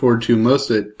looking forward to most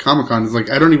at Comic-Con. Is like,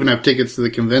 I don't even have tickets to the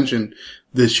convention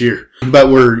this year, but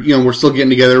we're still getting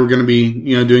together. We're going to be,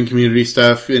 doing community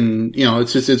stuff, and,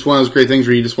 it's one of those great things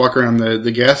where you just walk around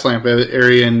the gas lamp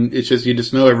area, and it's just, you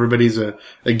just know everybody's a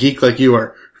geek like you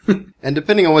are. And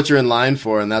depending on what you're in line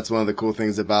for, and that's one of the cool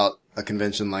things about a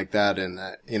convention like that, and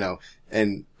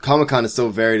and Comic-Con is so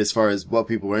varied as far as what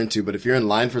people are into, but if you're in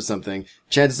line for something,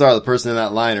 chances are the person in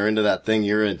that line are into that thing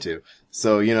you're into.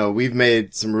 So, we've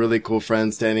made some really cool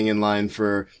friends standing in line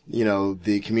for,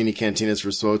 the community cantinas for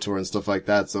SWOTOR and stuff like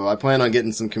that. So I plan on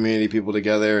getting some community people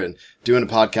together and doing a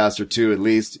podcast or two at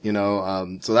least,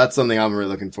 so that's something I'm really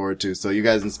looking forward to. So you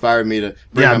guys inspired me to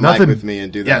bring my mic with me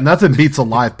and do that. Yeah, nothing beats a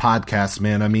live podcast,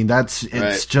 man. I mean,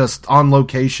 it's just on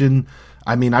location.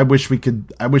 I mean, I wish we could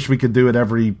do it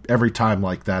every time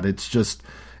like that. It's just,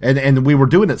 and we were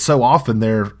doing it so often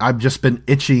there. I've just been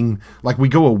itching. Like we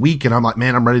go a week and I'm like,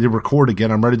 man, I'm ready to record again.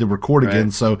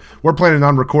 Again. So we're planning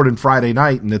on recording Friday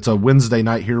night and it's a Wednesday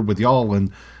night here with y'all.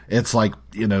 And it's like,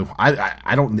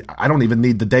 I don't even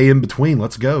need the day in between.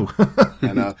 Let's go.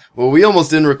 I know. Well, we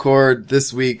almost didn't record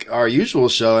this week our usual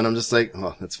show. And I'm just like,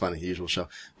 well, that's funny. Usual show.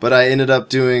 But I ended up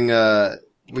doing, yeah,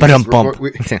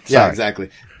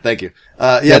 exactly. Thank you.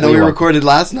 We recorded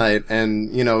last night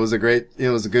and, it was a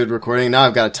good recording. Now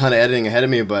I've got a ton of editing ahead of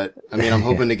me, but I mean, I'm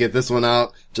hoping to get this one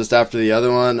out just after the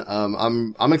other one.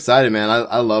 I'm excited, man.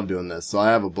 I love doing this. So I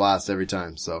have a blast every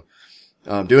time. So,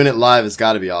 doing it live has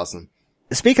got to be awesome.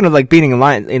 Speaking of like being in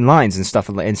lines and stuff,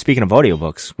 and speaking of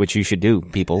audiobooks, which you should do,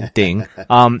 people, ding.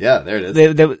 Yeah, there it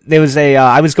is. There was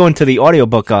I was going to the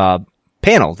audiobook,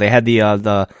 panel. They had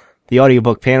the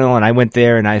audiobook panel, and I went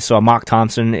there and I saw Mark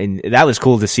Thompson, and that was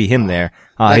cool to see him there.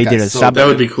 He did that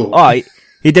would be cool. Oh,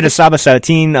 he did a Saba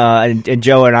Sabatine, and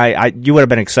Joe and I, you would have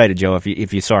been excited, Joe,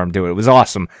 if you saw him do it. It was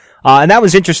awesome. And that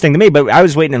was interesting to me, but I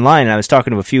was waiting in line and I was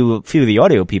talking to a few of the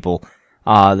audio people,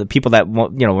 the people that,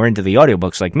 were into the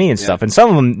audiobooks like me and stuff. And some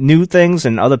of them knew things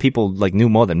and other people like knew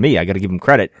more than me. I gotta give them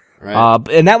credit. Right.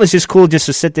 And that was just cool just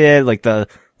to sit there like the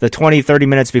 20, 30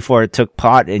 minutes before it took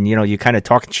pot and, you kind of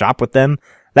talk and shop with them.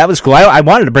 That was cool. I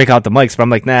wanted to break out the mics, but I'm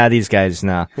like, nah, these guys,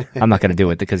 nah, I'm not going to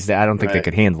do it because I don't think they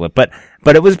could handle it. But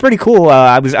it was pretty cool.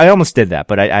 I almost did that,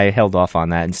 but I held off on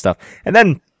that and stuff. And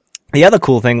then the other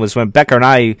cool thing was when Becca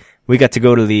and we got to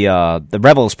go to the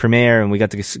Rebels premiere and we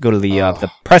got to go to the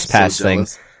press pass thing.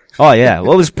 Oh yeah.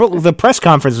 Well, the press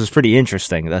conference was pretty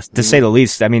interesting, to say the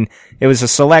least. I mean, it was a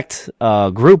select,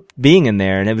 group being in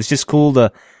there and it was just cool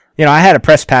to, I had a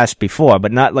press pass before,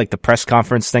 but not like the press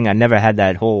conference thing. I never had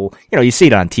that whole, you see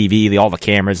it on TV, all the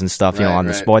cameras and stuff, on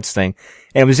the sports thing.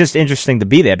 And it was just interesting to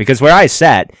be there because where I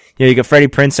sat, you got Freddie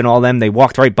Prinze and all them, they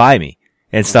walked right by me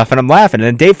and stuff and I'm laughing. And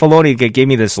then Dave Filoni gave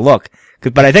me this look,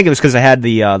 but I think it was because I had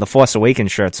the Force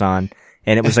Awakens shirts on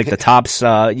and it was like the tops,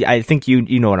 I think you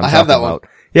know what I'm talking about.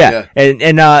 Yeah. And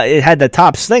it had the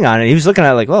tops thing on it. He was looking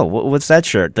at it like, oh, what's that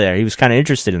shirt there? He was kind of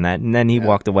interested in that. And then he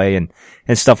walked away and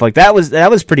stuff like that.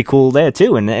 That was pretty cool there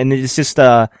too. And it's just,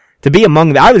 to be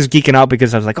among I was geeking out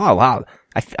because I was like, oh wow,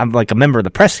 I'm like a member of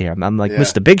the press here. I'm like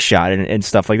Mr. Big Shot and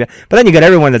stuff like that. But then you got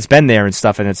everyone that's been there and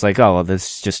stuff and it's like, oh, well,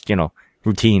 this is just,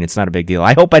 routine. It's not a big deal.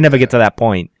 I hope I never get to that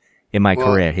point in my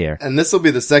career here. And this will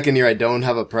be the second year I don't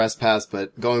have a press pass,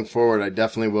 but going forward, I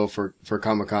definitely will for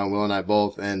Comic-Con, Will and I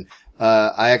both. And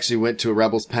I actually went to a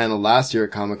Rebels panel last year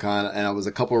at Comic-Con and I was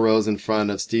a couple rows in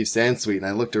front of Steve Sansweet and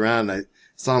I looked around and I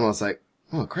saw him. I was like,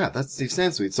 oh crap, that's Steve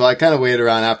Sansweet. So I kind of waited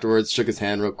around afterwards, shook his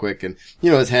hand real quick and,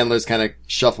 his handlers kind of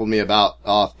shuffled me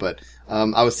off. But,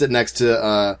 I was sitting next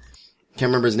to, can't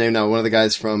remember his name now, one of the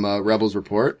guys from, Rebels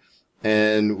Report.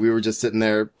 And we were just sitting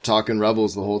there talking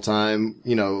Rebels the whole time,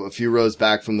 a few rows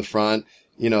back from the front.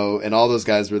 And all those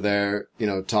guys were there,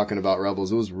 talking about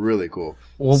Rebels. It was really cool.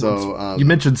 Well, so, you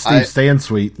mentioned Steve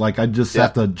Sansweet. Like, I just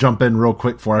have to jump in real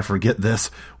quick before I forget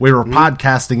this. We were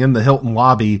podcasting in the Hilton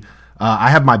lobby. I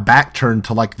have my back turned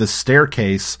to like the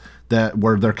staircase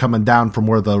where they're coming down from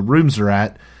where the rooms are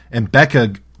at. And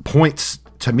Becca points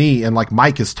to me and like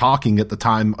Mike is talking at the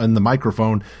time on the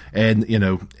microphone and,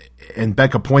 and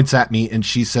Becca points at me and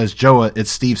she says, Joa,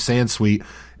 it's Steve Sansweet.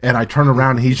 And I turn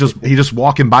around and he's just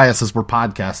walking by us as we're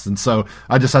podcasting. So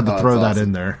I just had to throw that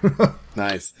in there.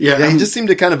 Nice. Yeah, he just seemed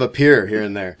to kind of appear here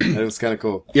and there. It was kind of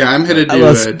cool. Yeah, I'm headed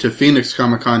to Phoenix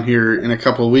Comic-Con here in a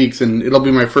couple of weeks and it'll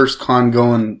be my first con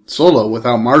going solo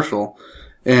without Marshall.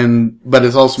 But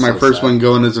it's also my first one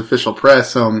going as official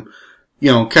press. So I'm,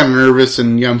 kind of nervous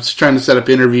and, I'm just trying to set up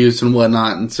interviews and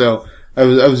whatnot. And so I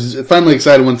was finally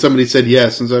excited when somebody said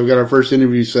yes. And so I've got our first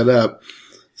interview set up.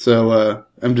 So,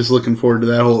 I'm just looking forward to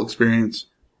that whole experience.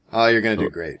 Oh, you're going to do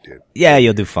great, dude. Yeah,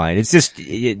 you'll do fine. It's just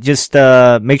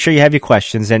make sure you have your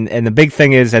questions. And the big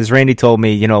thing is, as Randy told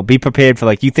me, be prepared for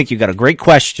like, you think you got a great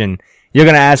question. You're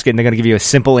going to ask it and they're going to give you a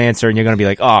simple answer and you're going to be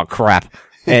like, oh crap.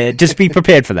 Just be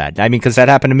prepared for that. I mean, cause that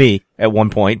happened to me at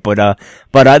one point. But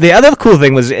the other cool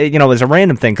thing was, was a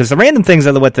random thing. Cause the random things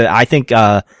are I think,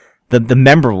 the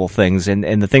memorable things and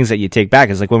the things that you take back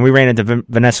is like when we ran into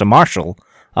Vanessa Marshall,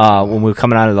 when we were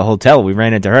coming out of the hotel, we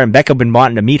ran into her and Becca had been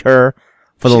wanting to meet her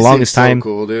for the longest time. So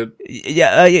cool, dude.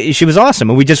 Yeah, she was awesome.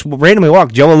 And we just randomly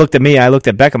walked. Joa looked at me. I looked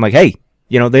at Becca. I'm like, hey,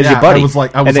 there's your buddy.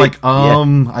 I was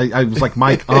like,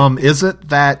 Mike, isn't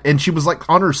that? And she was like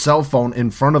on her cell phone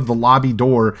in front of the lobby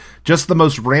door, just the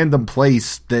most random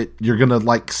place that you're gonna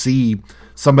like see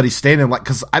somebody standing. Like,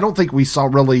 because I don't think we saw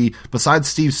really, besides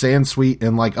Steve Sansweet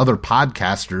and like other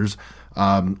podcasters,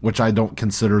 which I don't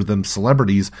consider them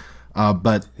celebrities.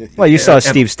 But you saw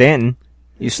Steve Stanton.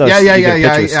 You saw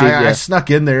I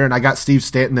snuck in there and I got Steve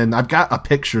Stanton, and I've got a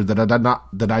picture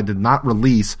that I did not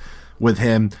release with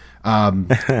him.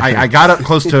 I got up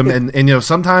close to him, and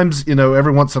sometimes,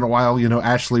 every once in a while,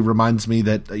 Ashley reminds me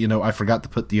that, I forgot to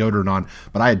put deodorant on,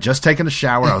 but I had just taken a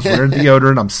shower. I was wearing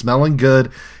deodorant. I'm smelling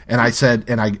good. And I said,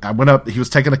 and I went up, he was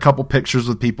taking a couple pictures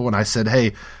with people, and I said,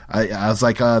 hey, I was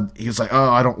like, he was like, oh,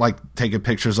 I don't like taking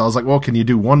pictures. I was like, well, can you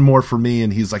do one more for me?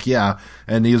 And he's like, yeah.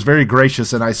 And he was very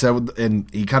gracious. And I said, and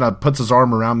he kind of puts his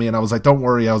arm around me, and I was like, don't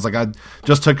worry. I was like, I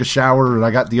just took a shower and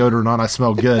I got deodorant on. I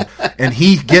smell good. And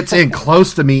he gets in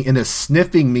close to me and is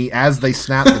sniffing me as they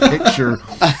snap the picture.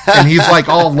 And he's like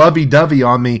all lovey-dovey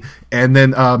on me. And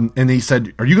then, and he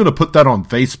said, are you going to put that on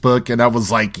Facebook? And I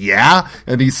was like, yeah.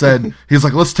 And he's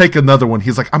like, let's take another one.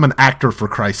 He's like, I'm an actor, for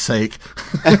Christ's sake.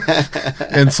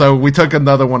 And so we took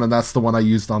another one, and that's the one I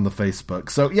used on the Facebook.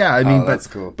 So yeah, I mean, that's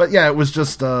cool. But yeah, it was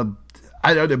just, but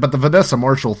the Vanessa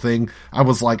Marshall thing, I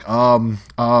was like, and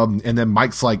then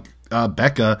Mike's like,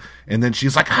 Becca. And then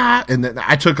she's like, and then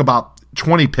I took about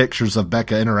 20 pictures of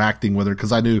Becca interacting with her,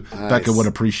 because I knew Becca would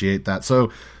appreciate that.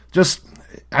 So just,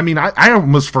 I mean, I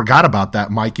almost forgot about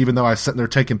that, Mike, even though I was sitting there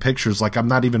taking pictures. Like, I'm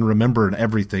not even remembering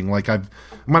everything. Like, I'm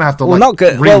going to have to, relive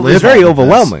it was very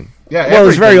overwhelming. Yeah, it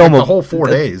was very almost the whole 4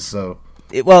 days, so.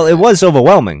 It was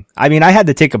overwhelming. I mean, I had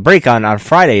to take a break on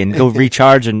Friday and go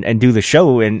recharge and do the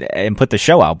show and put the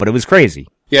show out, but it was crazy.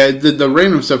 Yeah, the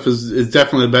random stuff is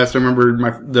definitely the best. I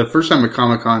remember the first time at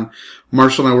Comic-Con,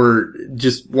 Marshall and I were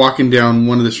just walking down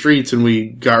one of the streets, and we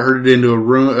got herded into a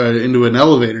room, into an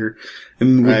elevator.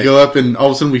 And we go up, and all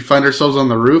of a sudden we find ourselves on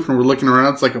the roof, and we're looking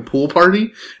around. It's like a pool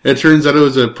party. It turns out it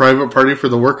was a private party for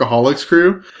the Workaholics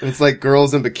crew. And it's like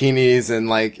girls in bikinis, and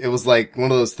like, it was like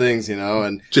one of those things,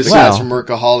 and just the guys from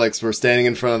Workaholics were standing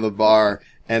in front of the bar,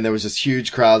 and there was just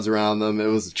huge crowds around them. It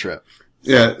was a trip.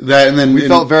 So yeah, that, and then we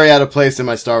felt very out of place in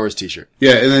my Star Wars t-shirt.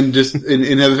 Yeah, and then just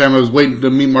another time I was waiting to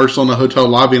meet Marshall in the hotel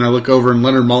lobby, and I look over, and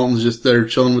Leonard Maltin's just there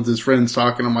chilling with his friends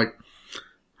talking. I'm like,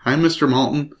 hi, Mr.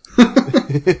 Maltin.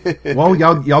 Well,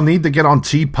 y'all need to get on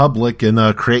TeePublic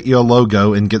and create you a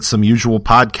logo and get some Usual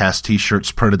Podcast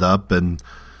t-shirts printed up and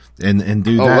do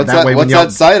that. What's that? What's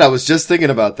that site? I was just thinking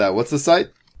about that. What's the site?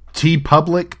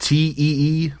 TeePublic,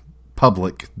 TEE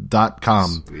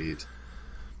public.com. Sweet.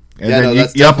 And then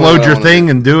you upload your thing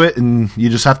and do it, and you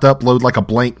just have to upload like a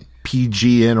blank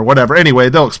PG in or whatever. Anyway,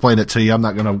 they'll explain it to you. I'm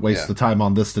not going to waste the time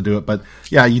on this to do it, but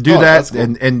yeah, you do that, cool.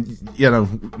 and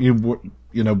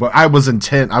but I was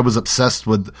intent. I was obsessed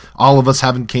with all of us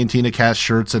having Cantina Cast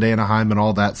shirts at Anaheim and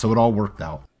all that, so it all worked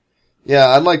out. Yeah,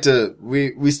 I'd like to.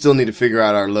 We still need to figure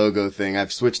out our logo thing.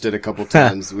 I've switched it a couple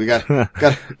times. We got to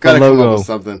come up with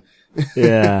something.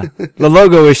 Yeah, the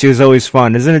logo issue is always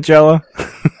fun, isn't it, Jello?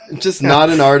 Just not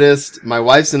an artist. My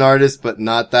wife's an artist, but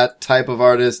not that type of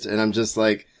artist. And I'm just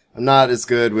like, I'm not as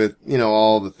good with,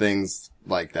 all the things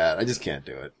like that. I just can't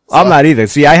do it. So. I'm not either.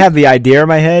 See, I have the idea in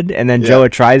my head, and then Joe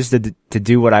tries to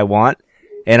do what I want.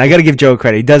 And I gotta give Joe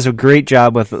credit. He does a great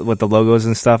job with the logos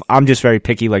and stuff. I'm just very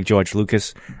picky like George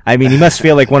Lucas. I mean, he must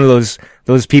feel like one of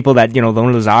those people that, one of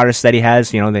those artists that he has,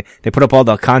 they put up all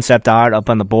the concept art up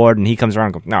on the board, and he comes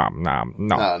around and goes, no,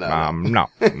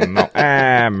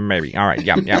 maybe. All right.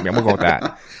 Yeah, we'll go with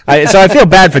that. So I feel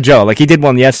bad for Joe. Like, he did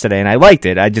one yesterday, and I liked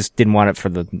it. I just didn't want it for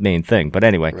the main thing. But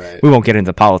anyway, we won't get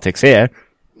into politics here.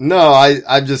 No,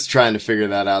 I'm just trying to figure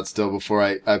that out still before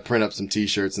I print up some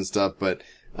t-shirts and stuff, but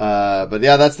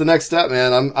yeah, that's the next step,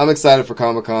 man. I'm excited for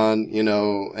Comic-Con,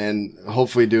 and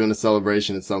hopefully doing a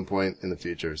celebration at some point in the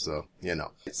future. So,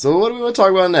 So what do we want to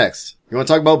talk about next? You want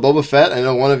to talk about Boba Fett? I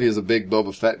know one of you is a big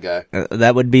Boba Fett guy.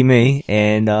 That would be me.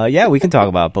 And, we can talk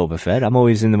about Boba Fett. I'm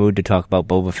always in the mood to talk about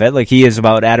Boba Fett, like he is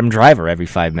about Adam Driver every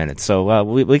 5 minutes. So,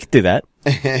 we can do that.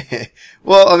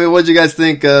 Well, I mean, what'd you guys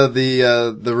think of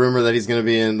the rumor that he's going to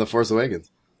be in The Force Awakens?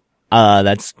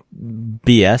 That's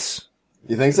BS.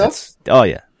 You think so? That's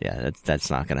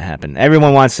not going to happen.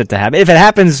 Everyone wants it to happen. If it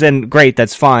happens, then great,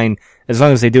 that's fine. As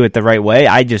long as they do it the right way.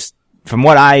 From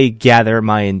what I gather,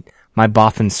 my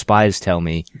Bothan spies tell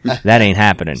me that ain't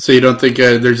happening. So you don't think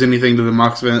there's anything to the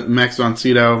Max von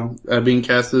Sydow being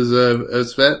cast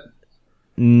as Fett?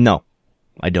 No,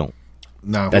 I don't.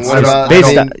 No, that's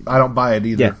I don't buy it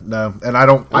either. Yeah. No, and I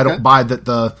don't buy that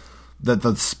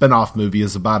the spin-off movie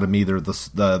is about him either.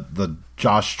 The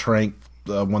Josh Trank.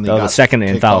 One they got the second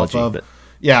anthology.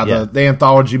 Yeah, the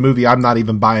anthology movie. I'm not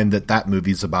even buying that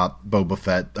movie's about Boba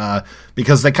Fett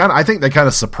because I think they kind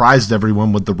of surprised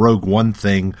everyone with the Rogue One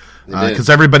thing because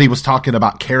everybody was talking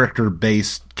about character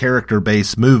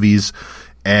based movies,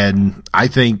 and I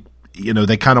think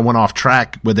they kind of went off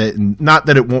track with it. And not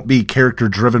that it won't be character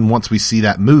driven once we see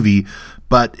that movie,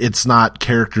 but it's not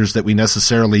characters that we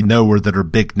necessarily know or that are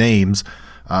big names.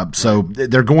 So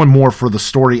they're going more for the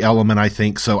story element, I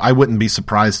think. So I wouldn't be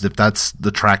surprised if that's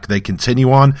the track they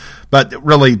continue on. But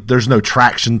really, there's no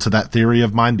traction to that theory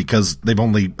of mine because they've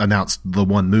only announced the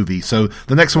one movie. So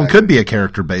the next one could be a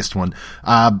character-based one.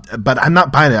 But I'm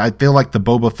not buying it. I feel like the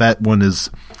Boba Fett one is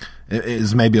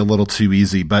maybe a little too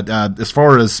easy. But as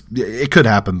far as it could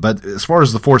happen, but as far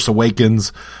as The Force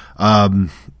Awakens,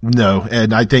 no.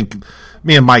 And I think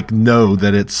me and Mike know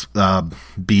that it's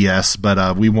BS,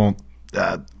 but we won't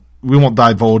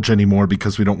divulge anymore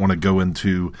because we don't want to go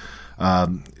into,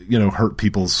 hurt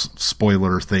people's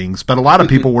spoiler things. But a lot of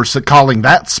people were calling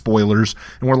that spoilers,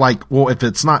 and we're like, well, if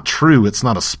it's not true, it's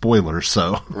not a spoiler.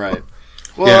 So right.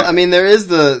 Well, I mean, there is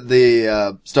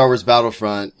the Star Wars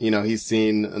Battlefront. He's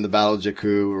seen in the Battle of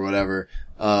Jakku or whatever.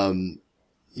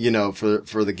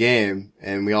 For the game,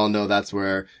 and we all know that's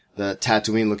where the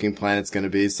Tatooine-looking planet's going to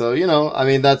be. So, I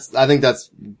think that's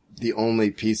the only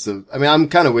piece of, I'm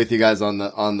kind of with you guys on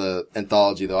the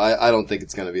anthology though. I don't think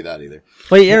it's going to be that either.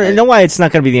 Well, you know why it's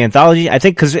not going to be the anthology? I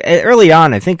think because early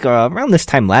on, around this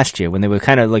time last year when they were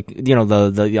kind of like,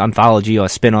 the anthology or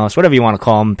spin-offs, whatever you want to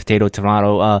call them, potato,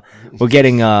 tomato, were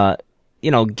getting,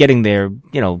 getting their,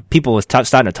 people was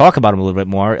starting to talk about them a little bit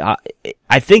more.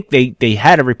 I think they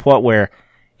had a report where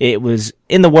it was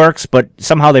in the works, but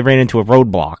somehow they ran into a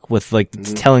roadblock with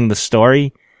telling the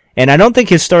story. And I don't think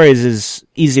his story is as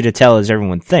easy to tell as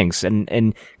everyone thinks.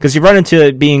 And cause you run into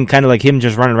it being kind of like him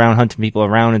just running around hunting people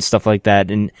around and stuff like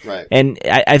that. And,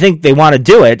 I think they want to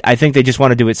do it. I think they just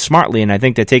want to do it smartly. And I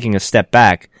think they're taking a step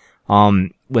back,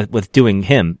 with doing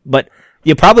him. But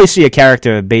you'll probably see a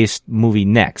character-based movie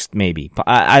next, maybe.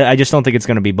 I just don't think it's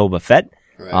going to be Boba Fett.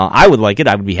 Right. I would like it.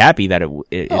 I would be happy that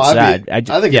it's that. I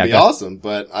think it'd be awesome,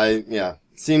 but it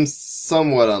seems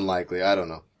somewhat unlikely. I don't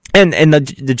know. And the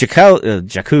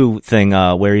Jakku thing,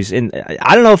 where he's in,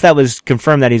 I don't know if that was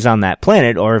confirmed that he's on that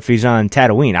planet or if he's on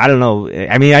Tatooine. I don't know.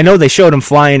 I mean, I know they showed him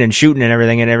flying and shooting and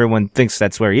everything, and everyone thinks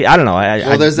that's where I don't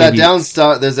know. There's that down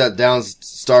Star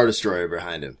Destroyer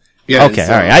behind him. Yeah. Okay. All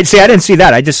right. I didn't see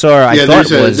that. I just saw.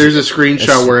 There's a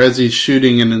screenshot where as he's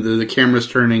shooting and the camera's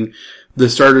turning, the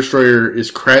Star Destroyer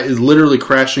is literally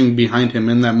crashing behind him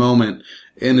in that moment,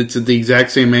 and it's at the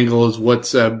exact same angle as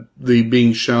what's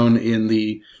being shown in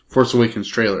the Force Awakens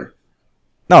trailer.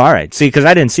 No, all right. See, because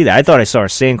I didn't see that. I thought I saw a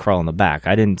sandcrawl in the back.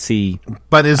 I didn't see.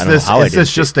 But is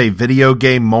this just a video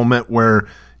game moment where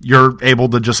you're able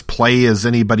to just play as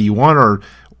anybody you want,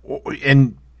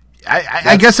 and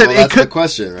I guess it could. The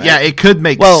question, right? Yeah, it could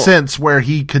make sense where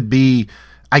he could be.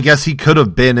 I guess he could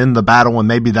have been in the battle, and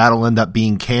maybe that'll end up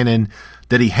being canon.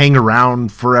 Did he hang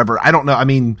around forever? I don't know. I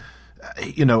mean,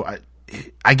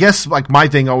 I guess my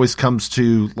thing always comes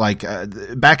to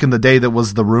back in the day, there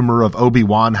was the rumor of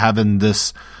Obi-Wan having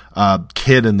this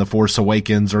kid in The Force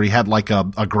Awakens, or he had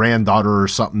a granddaughter or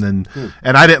something,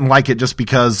 and I didn't like it just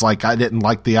because I didn't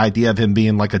like the idea of him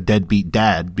being a deadbeat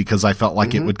dad, because I felt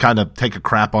like it would kind of take a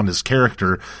crap on his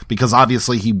character, because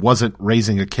obviously he wasn't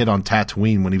raising a kid on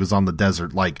Tatooine when he was on the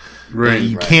desert.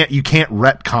 You can't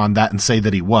retcon that and say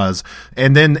that he was.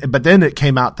 But then it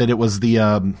came out that it was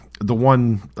the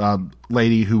one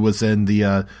lady who was in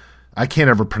the I can't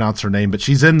ever pronounce her name, but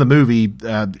she's in the movie.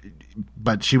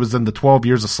 But she was in the 12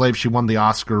 Years a Slave. She won the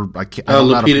Oscar.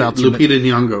 Lupita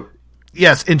Nyong'o.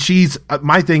 Yes, and she's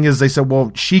my thing is they said,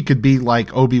 well, she could be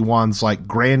like Obi-Wan's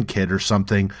grandkid or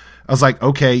something. I was like,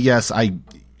 okay, yes,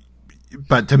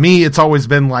 but to me, it's always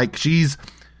been she's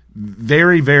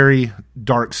very, very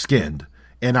dark skinned.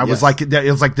 And I was it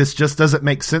was like, this just doesn't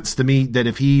make sense to me that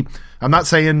I'm not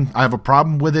saying I have a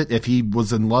problem with it. If he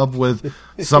was in love with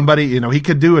somebody, he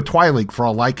could do a Twi'lek for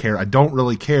all I care. I don't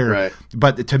really care. Right.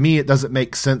 But to me, it doesn't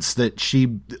make sense that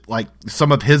she,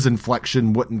 some of his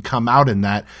inflection wouldn't come out in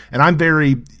that. And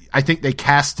I think they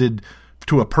casted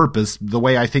to a purpose the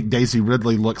way I think Daisy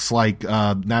Ridley looks like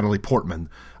Natalie Portman.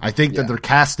 I think that they're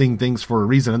casting things for a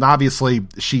reason. And obviously,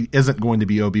 she isn't going to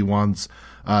be Obi-Wan's.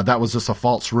 That was just a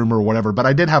false rumor or whatever. But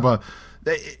I did have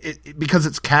because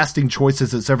it's casting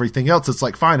choices, it's everything else. It's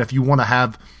fine if you want to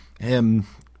have him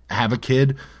have a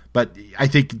kid, but I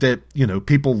think that,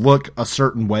 people look a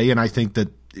certain way, and I think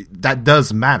that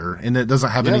does matter, and it doesn't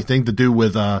have anything to do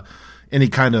with any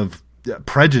kind of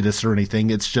prejudice or anything.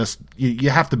 It's just you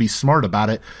have to be smart about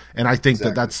it, and I think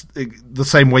that that's the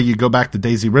same way you go back to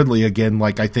Daisy Ridley again.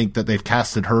 Like, I think that they've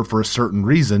casted her for a certain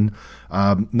reason,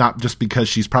 not just because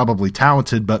she's probably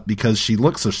talented, but because she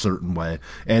looks a certain way,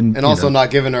 and also not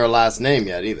giving her a last name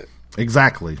yet either.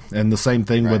 Exactly, and the same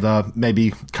thing with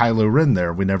maybe Kylo Ren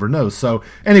there. We never know. So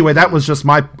anyway, that was just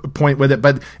my point with it.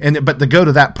 But to go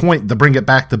to that point, to bring it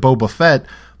back to Boba Fett,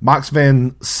 Mox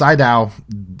Van Sydow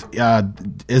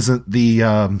isn't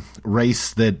the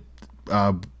race that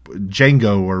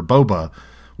Jango or Boba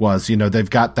was. They've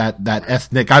got that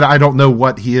ethnic. I don't know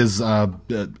what he is. Right.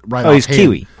 Oh, he's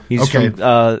Kiwi. He's from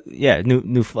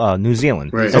New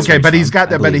Zealand. Right. Okay, but he's got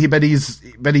that.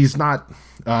 But he's not.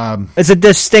 It's a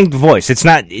distinct voice. It's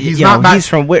not. He's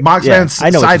from. Mox Van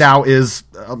Sydow is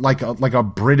like a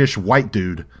British white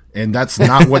dude, and that's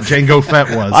not what Jango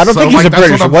Fett was. I don't think he's a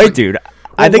British white dude.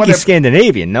 I think he's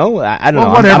Scandinavian. No, I don't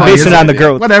know. I'm basing it on the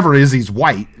girl. Whatever is, he's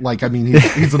white. Like, I mean,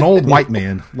 he's an old white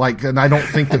man. Like, and I don't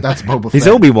think that's Boba Fett. He's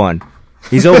Obi-Wan.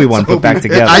 He's Obi-Wan put back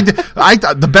together. I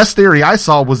the best theory I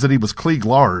saw was that he was Klieg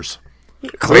Lars.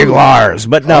 Klieg Lars,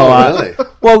 but no. Really?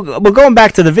 Well, going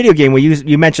back to the video game where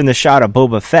you mentioned the shot of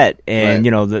Boba Fett and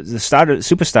the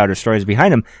Super Starter stories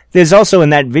behind him. There's also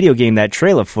in that video game, that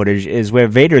trailer footage is where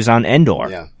Vader's on Endor.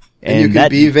 Yeah. And you can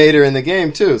be Vader in the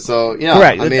game too, so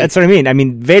correct. That's what I mean. I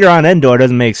mean, Vader on Endor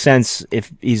doesn't make sense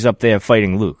if he's up there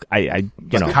fighting Luke.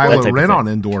 Kylo Ren on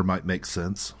Endor might make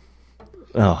sense.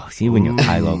 Oh, you and your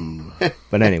Kylo.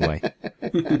 But anyway,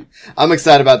 I'm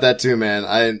excited about that too, man.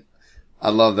 I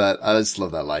love that. I just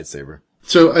love that lightsaber.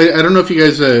 So I don't know if you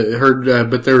guys heard,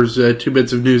 but there was 2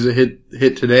 bits of news that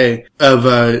hit today of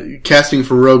casting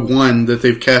for Rogue One, that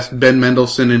they've cast Ben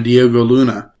Mendelsohn and Diego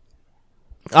Luna.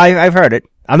 I've heard it.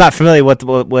 I'm not familiar with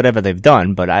whatever they've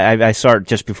done, but I saw it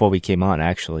just before we came on,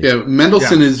 actually. Yeah,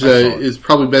 Mendelsohn is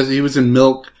probably best. He was in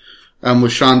Milk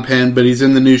with Sean Penn, but he's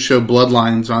in the new show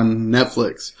Bloodlines on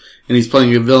Netflix, and he's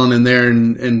playing a villain in there.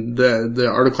 And the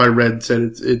article I read said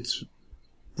it's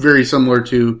very similar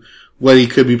to what he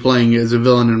could be playing as a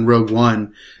villain in Rogue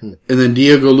One. And then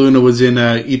Diego Luna was in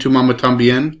Y Tu Mama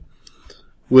Tambien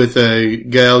with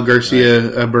Gael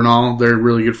Garcia Bernal. They're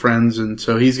really good friends, and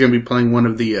so he's going to be playing one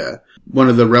of the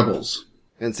rebels.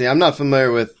 And see, I'm not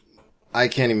familiar with. I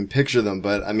can't even picture them,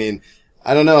 but I mean,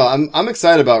 I don't know. I'm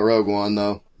excited about Rogue One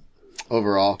though.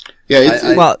 Overall, yeah,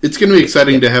 it's going to be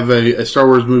exciting to have a Star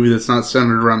Wars movie that's not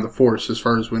centered around the Force, as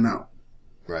far as we know.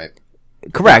 Right.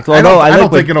 Correct. I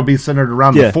don't think it'll be centered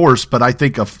around the Force, but I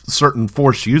think a certain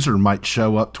Force user might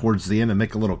show up towards the end and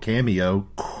make a little cameo.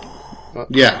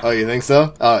 Yeah. Oh, you think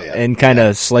so? Oh, yeah. And kind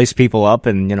of slice people up,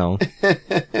 and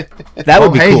that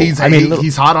would be cool.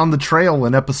 He's hot on the trail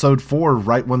in Episode 4,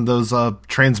 right when those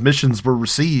transmissions were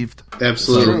received.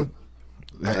 Absolutely.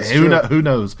 Who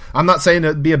knows? I'm not saying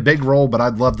it'd be a big role, but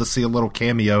I'd love to see a little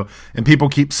cameo. And people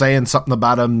keep saying something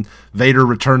about Vader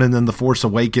returning in The Force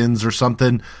Awakens or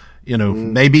something.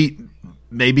 Maybe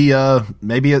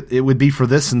it would be for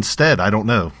this instead. I don't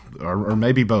know, or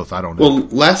maybe both. I don't know. Well,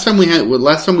 last time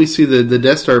we see the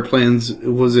Death Star plans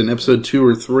was in Episode 2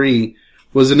 or 3.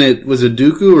 Was it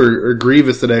Dooku or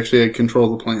Grievous that actually had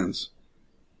control of the plans?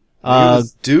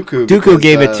 Dooku. Dooku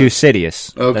gave it to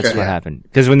Sidious. Okay. That's what happened.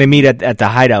 Because when they meet at the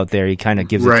hideout there, he kind of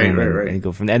gives it to him and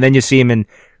go from there. And then you see him in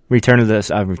Revenge of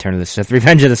the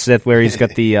Sith, where he's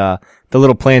got the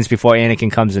little plans before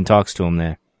Anakin comes and talks to him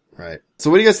there. Right. So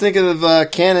what do you guys think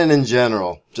of canon in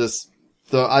general?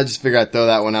 I just figured I'd throw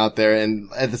that one out there,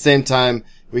 and at the same time,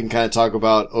 we can kind of talk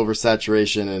about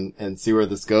oversaturation and see where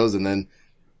this goes, and then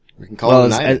we can call it a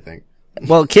night, I think.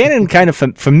 Well, canon kind of,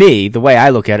 for me, the way I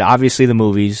look at it, obviously the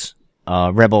movies,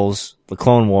 Rebels, the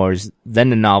Clone Wars, then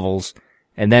the novels,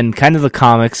 and then kind of the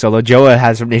comics, although Joa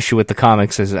has an issue with the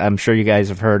comics, as I'm sure you guys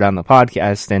have heard on the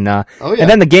podcast, and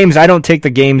then the games. I don't take the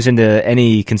games into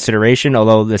any consideration,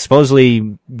 although they're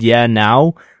supposedly,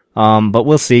 now, but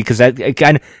we'll see, because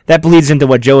that bleeds into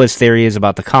what Joa's theory is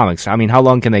about the comics. I mean, how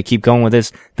long can they keep going with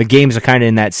this? The games are kind of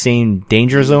in that same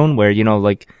danger zone where, you're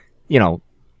going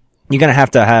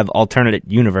to have alternate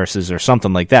universes or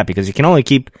something like that, because you can only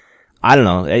keep, I don't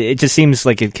know, it just seems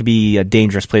like it could be a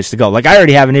dangerous place to go. Like, I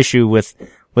already have an issue with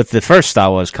the first Star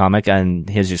Wars comic, and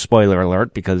here's your spoiler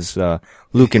alert, because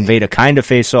Luke and Vader kind of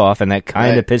face off, and that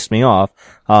kind of pissed me off,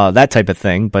 that type of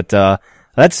thing. But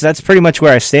that's pretty much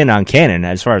where I stand on canon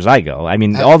as far as I go. I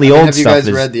mean, all the old stuff. Have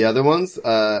you guys read the other ones?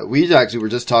 We actually were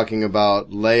just talking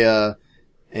about Leia,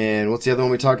 and what's the other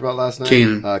one we talked about last night?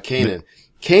 Kanan.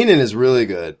 Kanan is really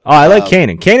good. Oh, I like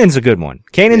Kanan. Kanan's a good one.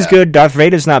 Kanan's good. Darth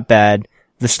Vader's not bad.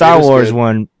 The Star Wars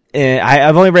one,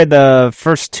 I've only read the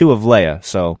first 2 of Leia,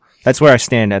 so that's where I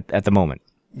stand at the moment.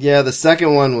 Yeah, the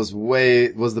second one was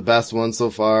the best one so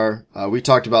far. We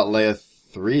talked about Leia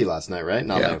 3 last night, right?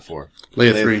 Not Leia 4.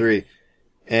 Leia 3.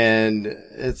 And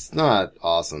it's not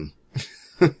awesome.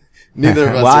 Neither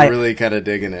of us are really kind of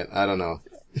digging it. I don't know.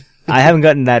 I haven't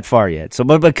gotten that far yet. So,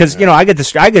 but because, I get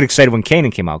excited when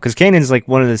Kanan came out. Cause Kanan's like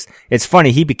one of this, it's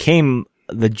funny, he became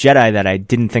the Jedi that I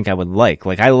didn't think I would like.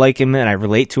 Like, I like him and I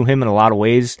relate to him in a lot of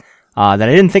ways, that I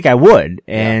didn't think I would.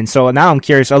 And so now I'm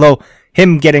curious, although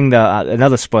him getting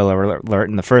another spoiler alert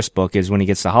in the first book is when he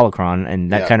gets the holocron,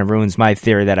 and that kind of ruins my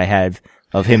theory that I had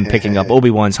of him picking up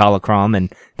Obi-Wan's holocron,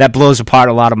 and that blows apart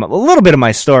a little bit of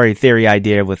my story theory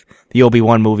idea with the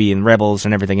Obi-Wan movie and Rebels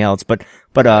and everything else. But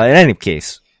in any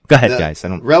case, go ahead, guys.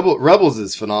 Rebels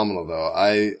is phenomenal though.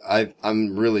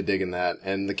 I'm really digging that.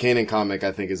 And the Kanan comic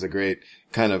I think is a great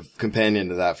kind of companion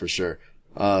to that for sure.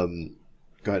 Go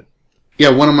ahead. Yeah,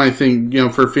 one of my things,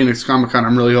 for Phoenix Comic-Con,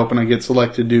 I'm really hoping I get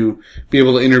selected to be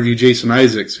able to interview Jason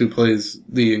Isaacs, who plays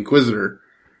the Inquisitor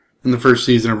in the first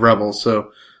season of Rebels.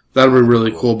 So that'll be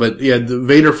really cool. But yeah, the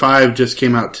Vader 5 just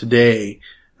came out today,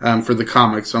 for the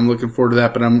comics. So I'm looking forward to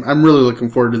that. But I'm really looking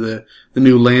forward to the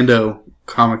new Lando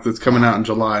comic that's coming out in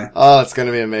July. Oh, it's going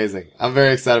to be amazing. I'm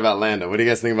very excited about Lando. What do you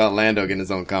guys think about Lando getting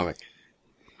his own comic?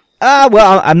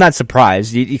 Well, I'm not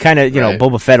surprised. You kind of,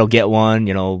 Boba Fett will get one,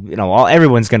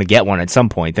 everyone's going to get one at some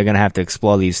point. They're going to have to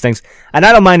explore these things. And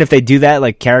I don't mind if they do that,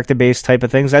 like character-based type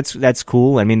of things. That's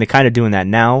cool. I mean, they're kind of doing that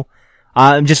now.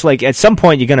 I'm just like, at some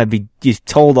point you're going to be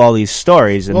told all these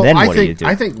stories, and then what do you do?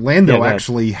 I think Lando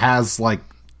actually has, like,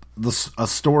 a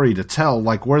story to tell,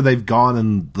 like where they've gone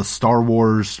in the Star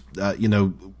Wars,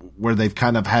 where they've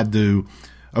kind of had to,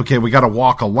 okay, we got to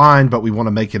walk a line, but we want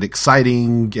to make it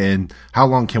exciting, and how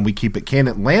long can we keep it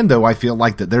canon? Lando, I feel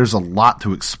like that there's a lot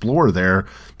to explore there,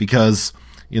 because,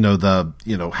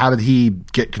 how did he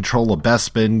get control of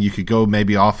Bespin? You could go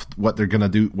maybe off what they're going to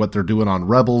do, what they're doing on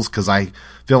Rebels, because I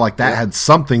feel like that had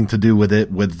something to do with it,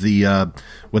 with the,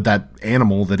 with that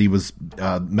animal that he was,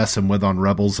 messing with on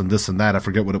Rebels and this and that. I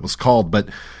forget what it was called, but,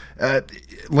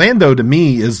 Lando to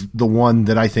me is the one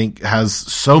that I think has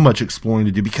so much exploring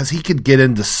to do, because he could get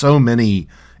into so many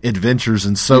adventures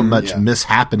and so much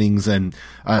mishappenings and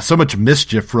so much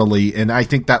mischief, really. And I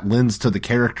think that lends to the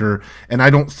character. And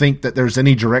I don't think that there's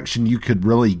any direction you could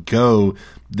really go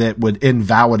that would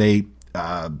invalidate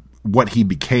what he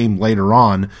became later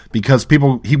on, because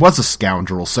he was a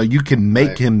scoundrel. So you can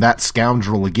make him that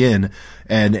scoundrel again,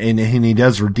 and he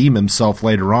does redeem himself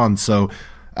later on. So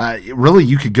really,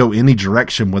 you could go any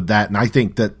direction with that, and I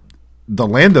think that the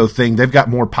Lando thing, they've got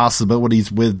more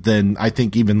possibilities with than I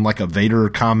think even like a Vader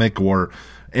comic or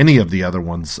any of the other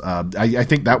ones. I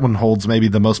think that one holds maybe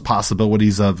the most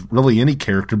possibilities of really any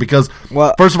character, because,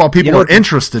 first of all, people are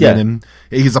interested in him.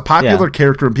 He's a popular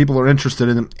character, and people are interested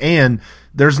in him, and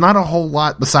there's not a whole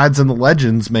lot besides in the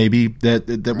Legends maybe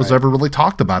that was ever really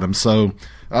talked about him. So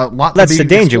that's the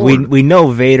danger. We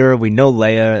know Vader, we know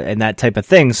Leia, and that type of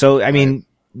thing. So I mean,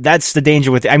 that's the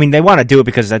danger with, they want to do it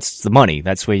because that's the money.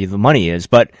 That's where the money is.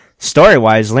 But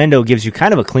story-wise, Lando gives you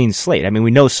kind of a clean slate. I mean,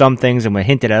 we know some things and we're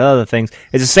hinted at other things.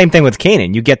 It's the same thing with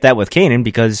Kanan. You get that with Kanan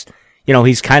because,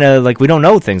 he's kind of like, we don't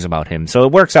know things about him. So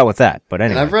it works out with that. But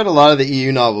anyway. And I've read a lot of the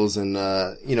EU novels, and,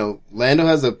 Lando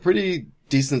has a pretty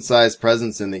decent-sized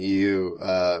presence in the EU,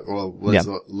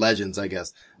 Legends, I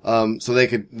guess. So they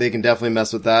can definitely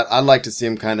mess with that. I'd like to see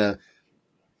him kind of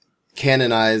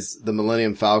canonize the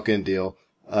Millennium Falcon deal.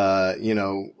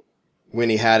 When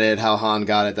he had it, how Han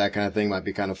got it, that kind of thing might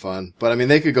be kind of fun. But I mean,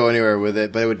 they could go anywhere with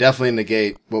it, but it would definitely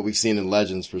negate what we've seen in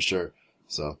Legends for sure.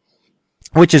 So,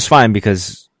 which is fine,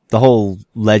 because the whole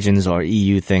Legends or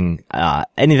EU thing,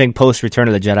 anything post Return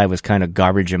of the Jedi was kind of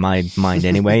garbage in my mind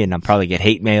anyway, and I'll probably get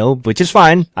hate mail, which is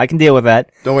fine. I can deal with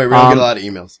that. Don't worry, we don't get a lot of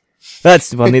emails.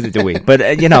 Neither do we. But,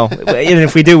 even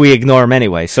if we do, we ignore them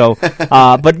anyway. So,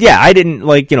 but yeah, I didn't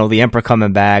like, the Emperor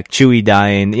coming back, Chewie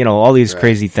dying, all these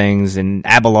crazy things, and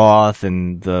Abeloth,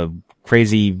 and the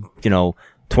crazy,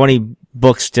 20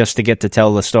 books just to get to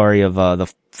tell the story of,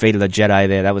 the fate of the Jedi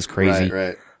there. That was crazy.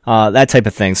 Right. That type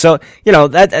of thing. So,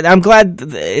 that, I'm glad,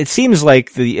 it seems like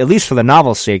at least for the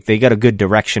novel's sake, they got a good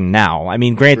direction now. I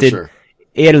mean, granted,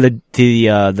 the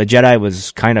Jedi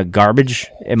was kind of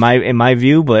garbage in my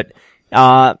view, but,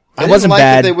 it wasn't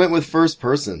bad. That they went with first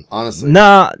person, honestly.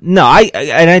 No,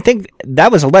 I think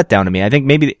that was a letdown to me. I think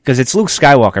maybe because it's Luke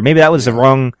Skywalker, maybe that was the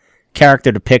wrong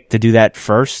character to pick to do that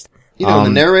first. The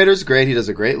narrator's great. He does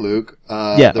a great Luke.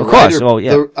 Of course. Well,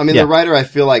 yeah. The writer, I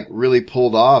feel like, really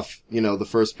pulled off, the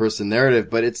first person narrative,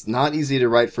 but it's not easy to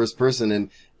write first person, and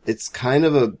it's kind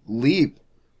of a leap.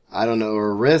 I don't know,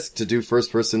 or a risk to do first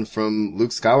person from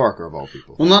Luke Skywalker of all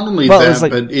people. Well, not only that,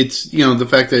 but it's, the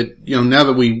fact that, now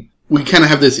that we we kind of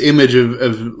have this image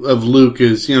of Luke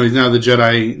as, you know, he's now the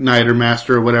Jedi Knight or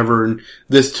Master or whatever, and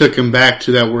this took him back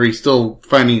to that where he's still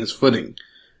finding his footing.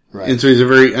 Right. And so he's a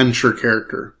very unsure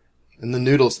character. And the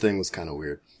noodles thing was kind of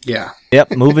weird. Yeah.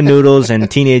 Yep, moving noodles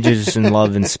and teenagers in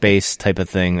love in space type of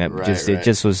thing. That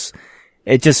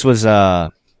it just was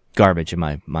garbage in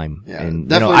my mind. Yeah,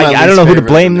 and I don't know who to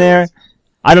blame there.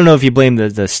 I don't know if you blame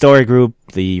the story group,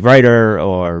 the writer,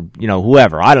 or, you know,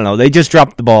 whoever. I don't know. They just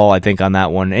dropped the ball, I think, on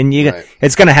that one. And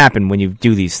it's going to happen when you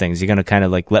do these things. You're going to kind of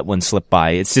like let one slip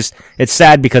by. It's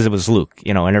sad because it was Luke,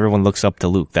 you know, and everyone looks up to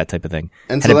Luke, that type of thing.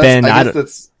 And so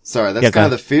that's kind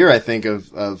of the fear, I think,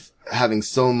 of having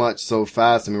so much so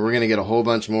fast. I mean, we're going to get a whole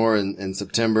bunch more in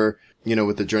September, you know,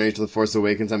 with the Journey to the Force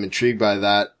Awakens. I'm intrigued by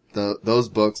that, those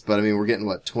books, but I mean, we're getting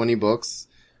 20 books?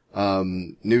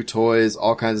 New toys,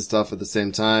 all kinds of stuff at the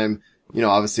same time. You know,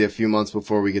 obviously a few months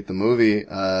before we get the movie.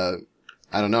 I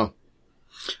don't know.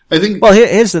 I think. Well,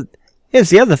 here's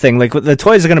the other thing. Like, the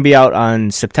toys are going to be out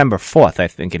on September 4th, I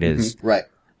think it is. Mm-hmm.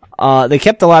 Right. They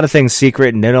kept a lot of things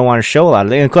secret and they don't want to show a lot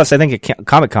of things. And of course, I think at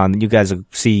Comic-Con, you guys will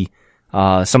see,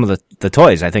 some of the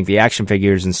toys. I think the action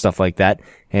figures and stuff like that.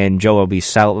 And Joe will be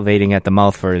salivating at the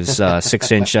mouth for his,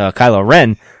 6-inch, Kylo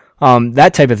Ren.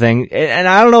 That type of thing. And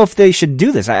I don't know if they should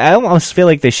do this. I almost feel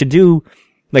like they should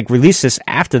release this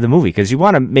after the movie, because you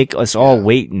want to make us all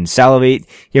wait and salivate.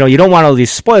 You know, you don't want all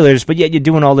these spoilers, but yet you're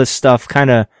doing all this stuff kind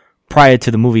of prior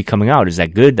to the movie coming out. Is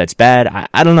that good? That's bad?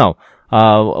 I don't know.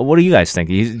 What do you guys think?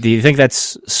 Do you think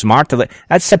that's smart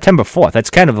that's September 4th.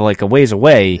 That's kind of like a ways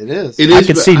away. It is. I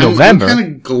could see November. I'm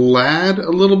kind of glad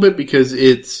a little bit because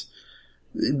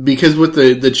with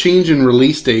the change in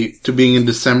release date to being in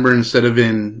December instead of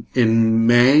in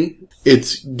May,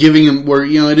 it's giving them where,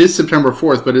 you know, it is September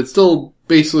 4th, but it's still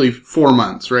basically 4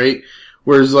 months, right?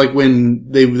 Whereas like when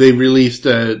they released,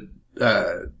 Phantom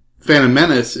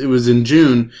Menace, it was in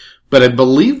June, but I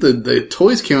believe that the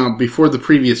toys came out before the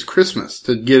previous Christmas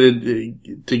to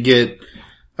get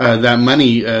that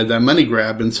money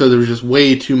grab. And so there was just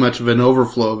way too much of an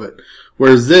overflow of it.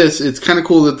 Whereas this, it's kind of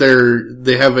cool that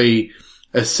they have a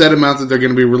set amount that they're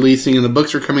going to be releasing, and the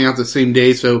books are coming out the same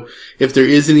day. So if there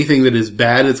is anything that is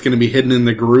bad, it's going to be hidden in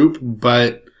the group,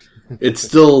 but it's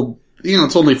still, you know,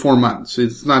 it's only 4 months.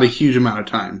 It's not a huge amount of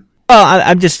time. Well,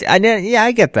 I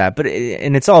get that, but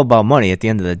and it's all about money at the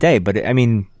end of the day. But I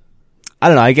mean, I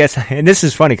don't know. I guess, and this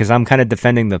is funny because I'm kind of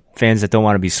defending the fans that don't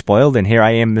want to be spoiled, and here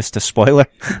I am, Mr. Spoiler.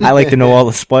 I like to know all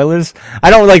the spoilers. I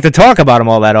don't like to talk about them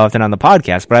all that often on the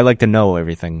podcast, but I like to know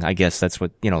everything. I guess that's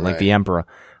what, you know, like the Emperor.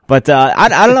 But I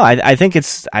don't know. I think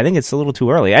it's a little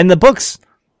too early. And the books,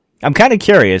 I'm kind of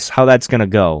curious how that's gonna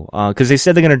go. Because they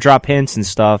said they're gonna drop hints and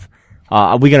stuff.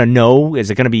 Are we gonna know? Is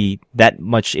it gonna be that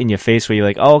much in your face where you're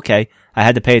like, oh, okay, I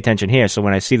had to pay attention here, so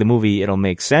when I see the movie, it'll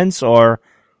make sense? Or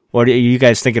do you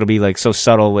guys think it'll be like so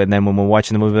subtle, and then when we're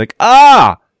watching the movie, like,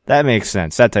 that makes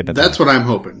sense, that type of thing? That's what I'm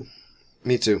hoping.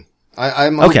 Me too.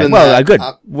 I'm okay. hoping Well, good.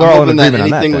 We're all in agreement on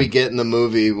that. Anything we get in the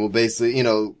movie will basically, you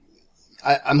know,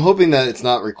 I'm hoping that it's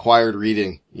not required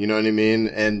reading. You know what I mean?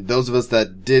 And those of us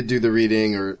that did do the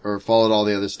reading or followed all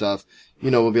the other stuff,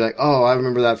 you know, will be like, oh, I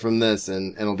remember that from this,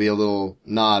 and it'll be a little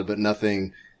nod, but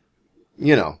nothing.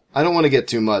 You know, I don't want to get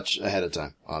too much ahead of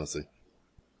time, honestly.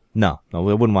 No,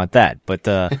 we wouldn't want that. But,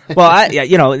 well,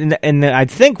 you know, and I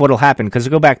think what'll happen, because we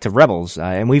go back to Rebels,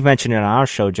 and we've mentioned it on our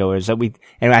show, Joe, is that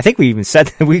and I think we even said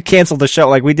that we canceled the show,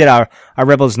 like we did our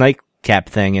Rebels nightcap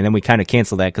thing, and then we kind of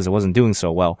canceled that because it wasn't doing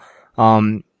so well.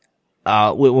 When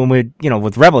we, you know,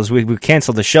 with Rebels, we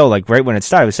canceled the show, like, right when it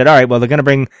started. We said, all right, well, they're gonna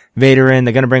bring Vader in,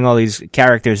 they're gonna bring all these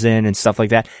characters in and stuff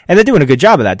like that. And they're doing a good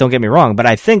job of that, don't get me wrong, but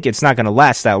I think it's not gonna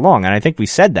last that long. And I think we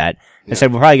said that. I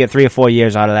said we'll probably get 3 or 4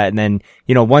 years out of that, and then,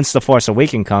 you know, once The Force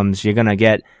Awakens comes, you're gonna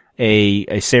get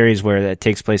a series where that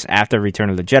takes place after Return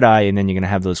of the Jedi, and then you're gonna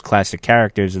have those classic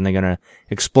characters, and they're gonna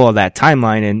explore that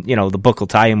timeline, and, you know, the book will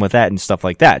tie in with that and stuff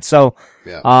like that. So,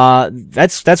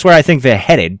 that's where I think they're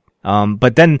headed.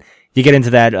 But then you get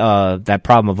into that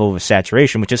problem of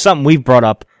oversaturation, which is something we've brought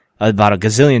up about a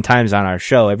gazillion times on our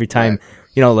show. Every time,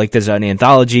 you know, like there's an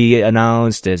anthology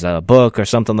announced, there's a book or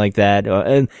something like that.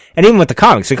 And even with the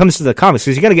comics, it comes to the comics,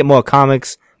 because you're going to get more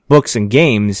comics, books, and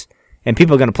games, and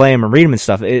people are going to play them and read them and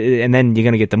stuff. And then you're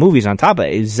going to get the movies on top of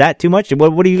it. Is that too much?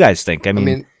 What do you guys think? I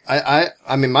mean,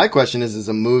 my question is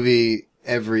a movie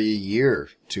every year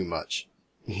too much?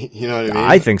 You know what I mean?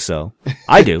 I think so.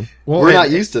 I do. Well, we're not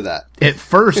used to that. At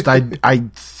first, I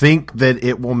think that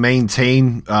it will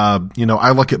maintain, you know,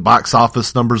 I look at box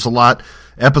office numbers a lot.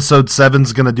 Episode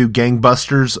 7's going to do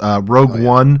gangbusters. Rogue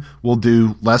One will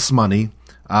do less money.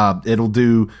 It'll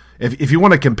do, if you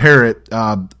want to compare it,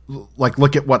 like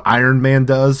look at what Iron Man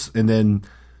does, and then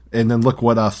and then look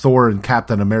what Thor and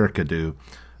Captain America do.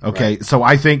 Okay, right. So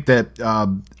I think that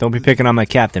don't be picking on my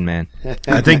captain, man.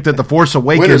 I think that The Force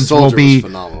Awakens will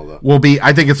be.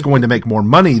 I think it's going to make more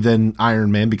money than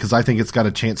Iron Man because I think it's got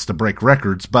a chance to break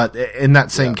records. But in that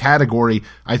same category,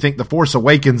 I think The Force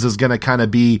Awakens is going to kind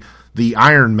of be the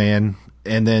Iron Man,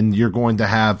 and then you're going to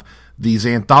have these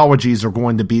anthologies are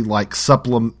going to be like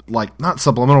not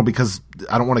supplemental because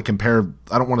I don't want to compare.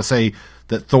 I don't want to say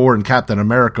that Thor and Captain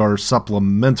America are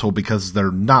supplemental because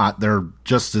they're not. They're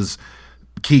just as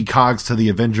key cogs to the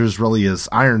Avengers really as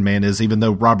Iron Man is, even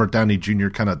though Robert Downey Jr.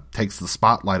 kind of takes the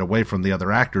spotlight away from the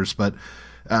other actors. But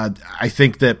I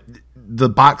think that the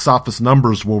box office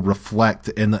numbers will reflect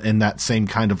in that same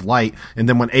kind of light. And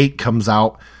then when 8 comes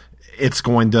out, it's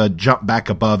going to jump back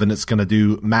above and it's going to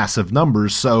do massive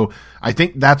numbers. So I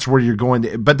think that's where you're going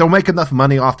to, but they'll make enough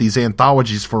money off these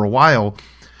anthologies for a while.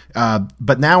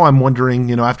 But now I'm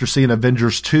wondering, after seeing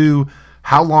Avengers 2,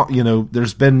 how long,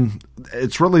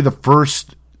 it's really the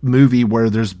first movie where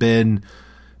there's been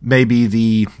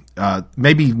maybe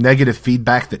maybe negative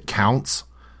feedback that counts.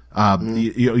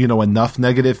 Enough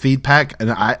negative feedback,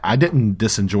 and I didn't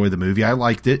disenjoy the movie. I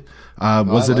liked it.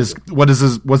 Was it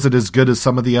as good as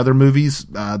some of the other movies?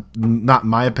 Not in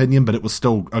my opinion, but it was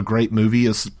still a great movie.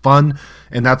 It's fun,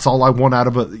 and that's all I want out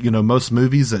of most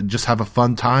movies. That just have a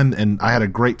fun time, and I had a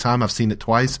great time. I've seen it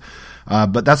twice.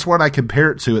 But that's what I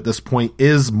compare it to at this point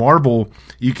is Marvel.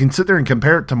 You can sit there and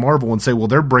compare it to Marvel and say, well,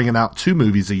 they're bringing out 2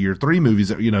 movies a year, 3 movies.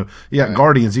 You got right.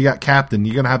 Guardians, you got Captain,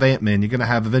 you're going to have Ant-Man, you're going to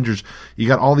have Avengers. You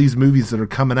got all these movies that are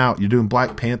coming out. You're doing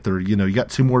Black Panther, you got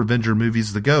 2 more Avenger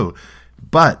movies to go.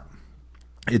 But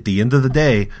at the end of the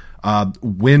day,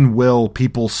 when will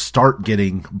people start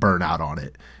getting burnout on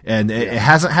it? And it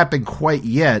hasn't happened quite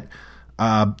yet.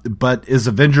 But is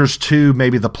Avengers 2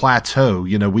 maybe the plateau?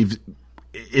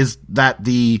 Is that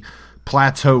the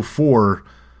plateau for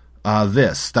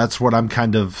this? That's what I'm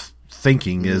kind of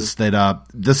thinking is that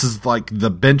this is like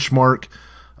the benchmark.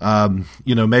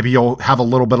 Maybe you'll have a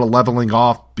little bit of leveling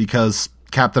off because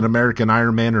Captain America and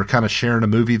Iron Man are kind of sharing a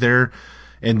movie there.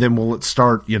 And then will it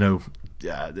start,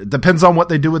 it depends on what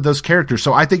they do with those characters.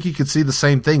 So I think you could see the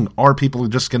same thing. Are people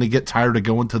just going to get tired of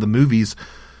going to the movies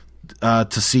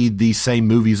to see these same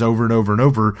movies over and over and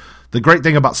over? The great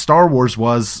thing about Star Wars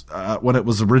was when it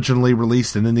was originally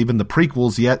released, and then even the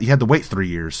prequels, you had to wait 3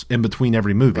 years in between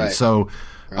every movie. Right. So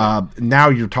now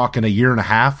you're talking a year and a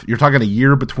half. You're talking a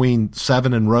year between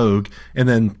 7 and Rogue, and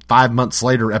then 5 months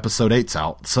later, Episode 8's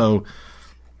out. So,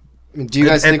 do you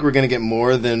guys think we're going to get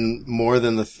more than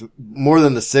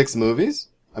the 6 movies?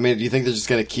 I mean, do you think they're just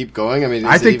going to keep going? I mean,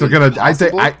 I think they're going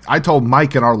to. I told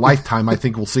Mike in our lifetime, I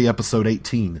think we'll see Episode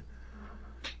 18.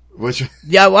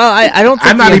 Yeah, well, I don't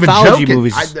think I'm not even joking.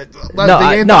 Movies.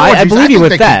 I believe you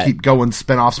with that. Can keep going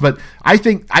spin-offs, but I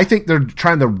think they're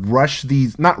trying to rush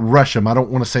these. Not rush them. I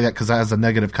don't want to say that because that has a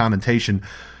negative connotation.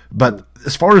 But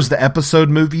as far as the episode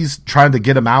movies, trying to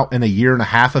get them out in a year and a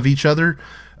half of each other,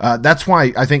 that's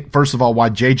why I think first of all why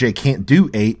JJ can't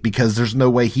do 8 because there's no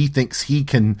way he thinks he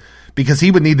can because he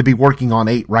would need to be working on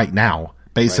 8 right now.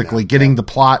 Basically getting the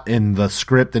plot and the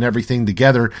script and everything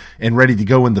together and ready to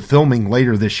go into filming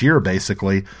later this year,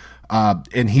 basically.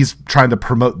 And he's trying to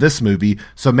promote this movie.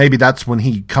 So maybe that's when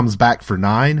he comes back for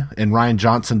 9 and Rian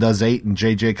Johnson does 8 and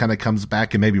JJ kind of comes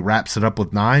back and maybe wraps it up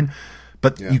with 9.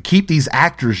 But you keep these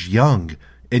actors young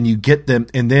and you get them,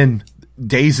 and then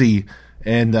Daisy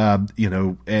and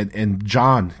and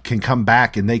John can come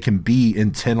back and they can be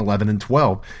in 10, 11, and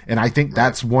 12. And I think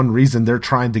that's one reason they're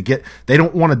trying to get, they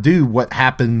don't want to do what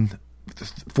happened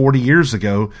 40 years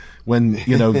ago when,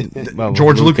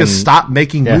 George Lucas stopped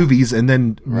making movies and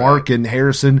then Mark and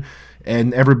Harrison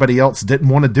and everybody else didn't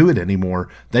want to do it anymore.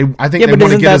 I think they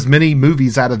want to get as many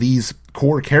movies out of these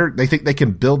core characters. They think they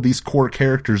can build these core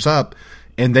characters up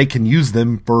and they can use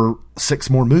them for 6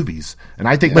 more movies. And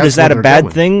I think but is that a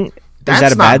bad thing? Is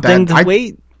that a bad thing to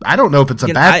wait? I don't know if it's a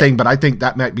bad thing, but I think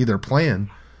that might be their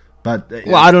plan. But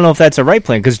I don't know if that's a right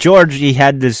plan because George, he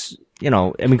had this,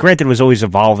 granted it was always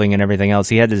evolving and everything else.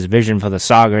 He had this vision for the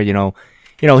saga,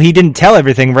 he didn't tell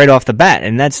everything right off the bat,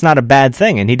 and that's not a bad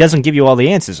thing. And he doesn't give you all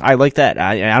the answers. I like that.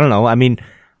 I don't know. I mean,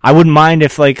 I wouldn't mind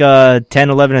if 10,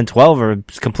 11, and 12 are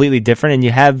completely different, and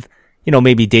you have,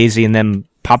 maybe Daisy and them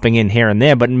popping in here and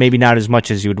there, but maybe not as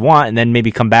much as you would want, and then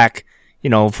maybe come back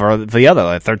for the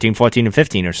other, 13, 14, and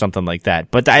 15 or something like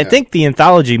that. But I think the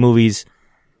anthology movies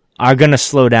are going to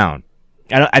slow down.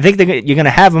 I think you're going to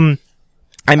have them.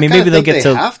 I mean, maybe they'll get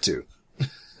to. Have to.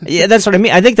 Yeah, that's what I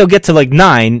mean. I think they'll get to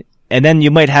 9, and then you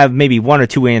might have maybe 1 or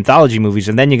 2 anthology movies,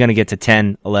 and then you're going to get to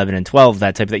 10, 11, and 12,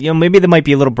 that type of thing. Maybe there might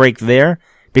be a little break there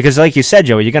because, like you said,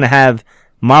 Joey, you're going to have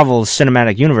Marvel's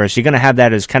cinematic universe, you're going to have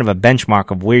that as kind of a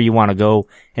benchmark of where you want to go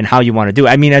and how you want to do it.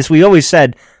 I mean, as we always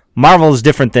said, Marvel is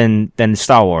different than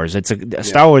Star Wars.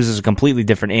 Star Wars is a completely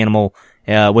different animal.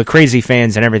 We're crazy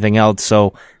fans and everything else,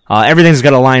 so everything's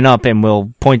got to line up, and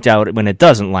we'll point out when it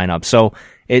doesn't line up. So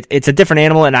it's a different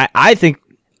animal, and I think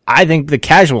the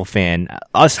casual fan,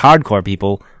 us hardcore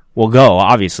people, will go.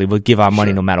 Obviously, we'll give our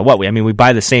money no matter what. We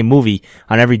buy the same movie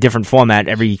on every different format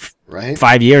every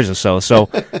 5 years or so. So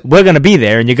we're going to be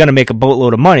there, and you're going to make a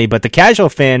boatload of money. But the casual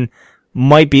fan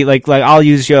might be like I'll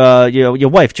use your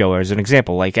wife, Joe, as an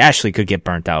example. Like Ashley could get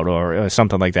burnt out or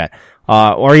something like that.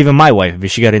 Or even my wife,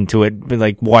 if she got into it,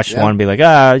 like watched one, be like,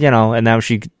 and now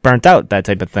she burnt out, that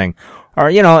type of thing. Or,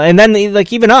 and then,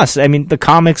 like, even us, the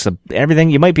comics, everything,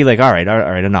 you might be like, all right,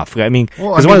 enough. One of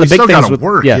the big things with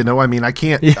work, I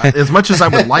can't, as much as I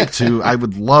would like to, I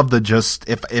would love to just,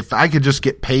 if I could just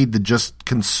get paid to just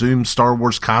consume Star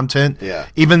Wars content,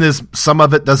 even as some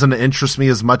of it doesn't interest me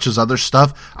as much as other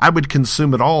stuff, I would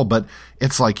consume it all, but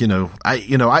it's like,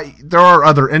 there are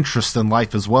other interests in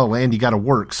life as well, and you gotta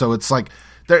work, so it's like,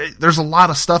 there's a lot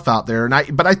of stuff out there,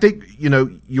 but I think,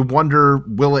 you wonder,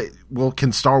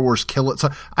 can Star Wars kill it? So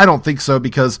I don't think so,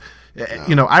 because,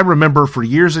 I remember for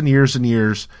years and years and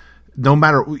years, no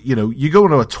matter, you go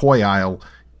into a toy aisle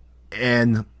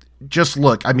and just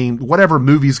look, whatever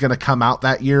movie's going to come out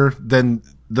that year, then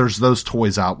there's those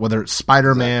toys out, whether it's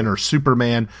Spider-Man or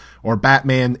Superman or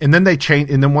Batman. And then they change.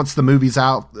 And then once the movie's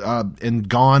out, and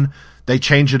gone, they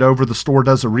change it over. The store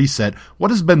does a reset.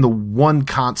 What has been the one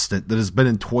constant that has been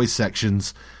in toy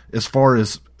sections as far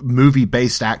as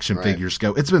movie-based action figures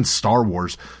go? It's been Star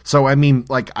Wars. So, I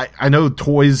know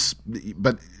toys,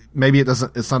 but maybe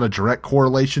it's not a direct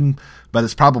correlation, but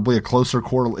it's probably a closer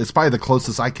correlation. It's probably the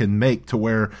closest I can make to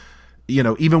where,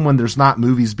 even when there's not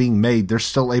movies being made, they're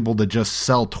still able to just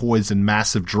sell toys in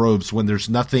massive droves when there's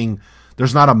not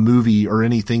a movie or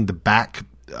anything to back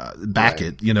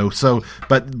it, so,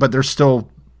 but there's still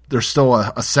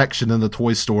a section in the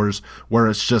toy stores where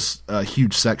it's just a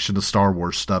huge section of Star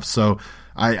Wars stuff. So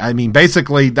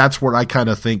basically that's where I kind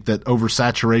of think that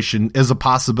oversaturation is a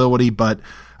possibility, but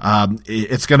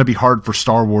it's going to be hard for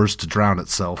Star Wars to drown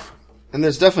itself. And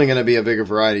there's definitely going to be a bigger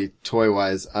variety toy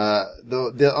wise. On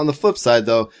the flip side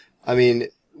though,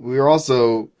 we're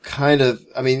also kind of,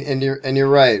 and you're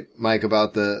right, Mike,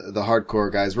 about the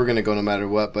hardcore guys. We're going to go no matter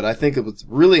what. But I think what's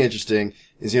really interesting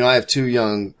is, I have two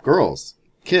young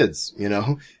kids,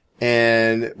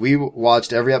 and we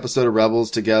watched every episode of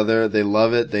Rebels together. They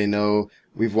love it. They know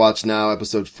we've watched now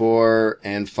episode 4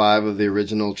 and 5 of the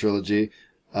original trilogy,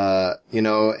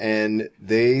 and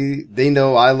they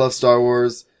know I love Star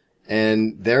Wars,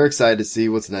 and they're excited to see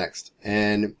what's next.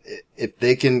 And if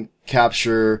they can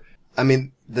capture,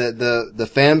 the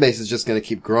fan base is just going to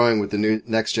keep growing with the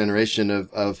next generation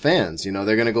of fans. They're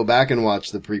going to go back and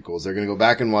watch the prequels. They're going to go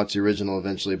back and watch the original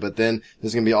eventually, but then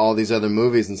there's going to be all these other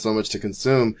movies and so much to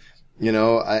consume.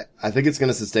 I think it's going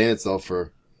to sustain itself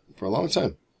for a long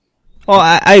time. Well,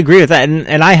 I agree with that,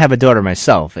 and I have a daughter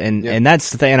myself, and that's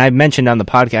the thing. And I mentioned on the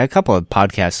podcast a couple of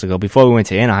podcasts ago, before we went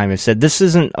to Anaheim, I said this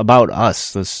isn't about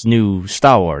us, this new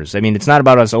Star Wars. It's not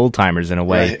about us old timers in a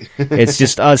way. Right. It's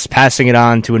just us passing it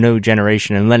on to a new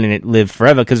generation and letting it live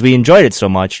forever because we enjoyed it so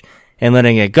much and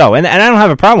letting it go. And I don't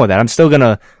have a problem with that. I'm still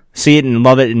gonna see it and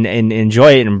love it and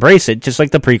enjoy it and embrace it, just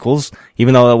like the prequels.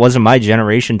 Even though it wasn't my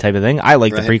generation type of thing, I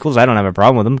like the prequels. I don't have a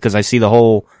problem with them because I see the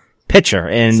whole picture,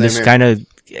 and this kind of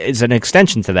is an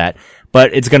extension to that,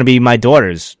 but it's going to be my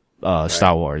daughter's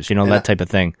Star Wars, that type of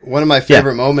thing. One of my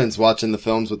favorite moments watching the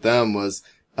films with them was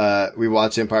we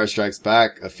watched Empire Strikes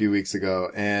Back a few weeks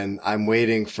ago, and I'm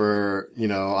waiting for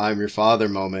I'm your father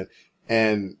moment,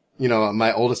 and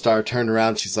my oldest daughter turned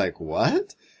around, she's like,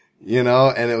 what?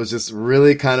 And it was just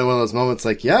really kind of one of those moments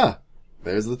like,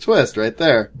 there's the twist right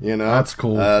there, That's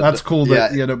cool. That's cool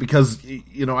that, because,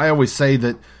 I always say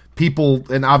that people,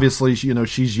 and obviously,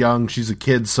 she's young, she's a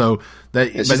kid, so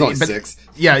that, she's only 6.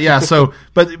 Yeah. So,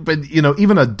 but,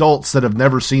 even adults that have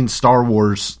never seen Star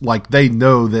Wars, like, they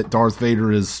know that Darth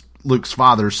Vader is Luke's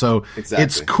father. So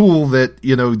it's cool that,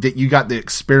 that you got to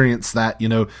experience that,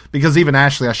 because even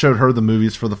Ashley, I showed her the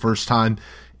movies for the first time.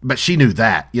 But she knew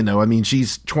that,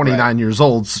 she's 29 years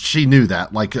old. So she knew that,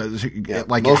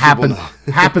 it happened,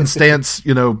 happenstance,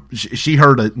 she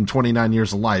heard it in 29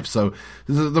 years of life. So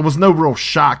there was no real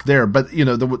shock there. But,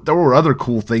 there were other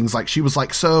cool things. Like, she was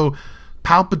like, so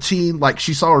Palpatine, like,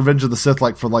 she saw Revenge of the Sith,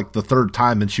 for the third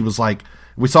time. And she was like,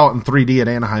 we saw it in 3D at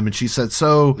Anaheim. And she said,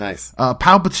 so, nice.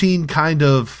 Palpatine kind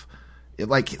of,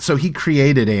 so he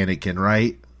created Anakin,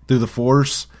 right? Through the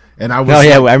Force. And I was,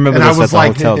 I remember and this I was at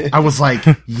like, the hotel. I was like,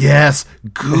 yes,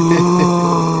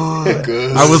 good.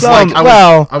 Good. I was like,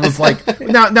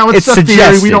 now it's just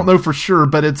theory. We don't know for sure,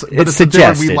 but it's a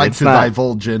theory we like to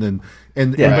divulge in,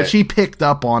 but she picked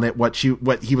up on it, what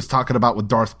he was talking about with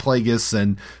Darth Plagueis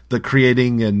and the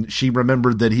creating, and she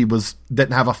remembered that he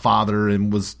didn't have a father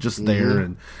and was just there,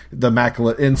 and the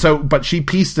immaculate, and so, but she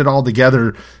pieced it all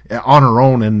together on her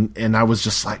own, and I was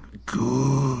just like,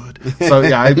 good. So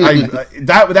yeah, I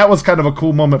that was kind of a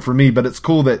cool moment for me, but it's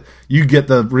cool that you get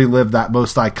to relive that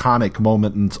most iconic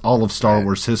moment in all of Star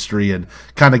Wars history and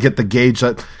kind of get the gauge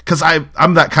that, because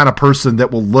I'm that kind of person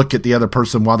that will look at the other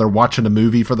person while they're watching a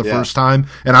movie for the first time,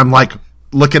 and I'm like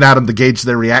looking at them to gauge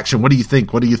their reaction. What do you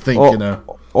think? What do you think?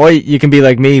 Or you can be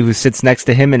like me, who sits next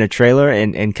to him in a trailer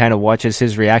and kind of watches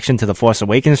his reaction to the Force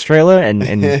Awakens trailer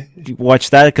and watch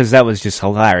that, because that was just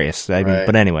hilarious. I mean,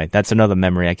 but anyway, that's another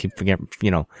memory I keep forgetting,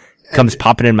 comes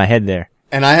popping in my head there.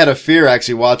 And I had a fear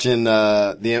actually watching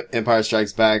The Empire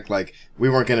Strikes Back, like we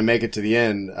weren't going to make it to the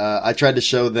end. I tried to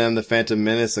show them The Phantom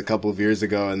Menace a couple of years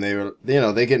ago, and they were,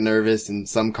 they get nervous in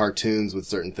some cartoons with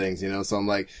certain things, so I'm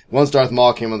like, once Darth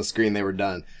Maul came on the screen, they were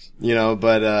done.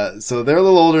 But so they're a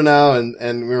little older now,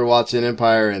 and we were watching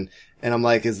Empire, and I'm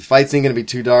like, is the fight scene going to be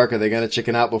too dark? Are they going to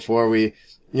chicken out before we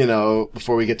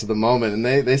get to the moment? And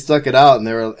they stuck it out,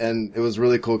 and it was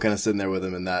really cool kind of sitting there with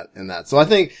them in that. So I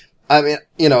think,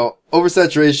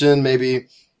 oversaturation maybe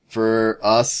for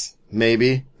us,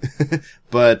 maybe,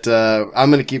 but, I'm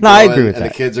going to keep going, I agree with and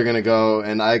that. The kids are going to go,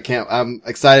 and I'm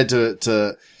excited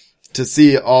to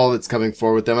see all that's coming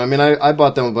forward with them. I mean, I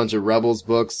bought them a bunch of Rebels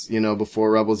books,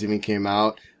 before Rebels even came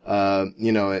out,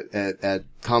 at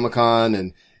Comic-Con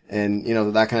and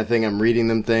that kind of thing. I'm reading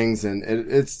them things, and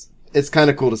it's kind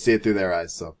of cool to see it through their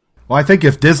eyes, so. Well, I think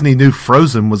if Disney knew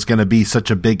Frozen was going to be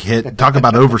such a big hit, talk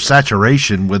about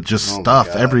oversaturation with just stuff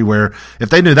everywhere. If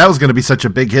they knew that was going to be such a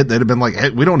big hit, they'd have been like, hey,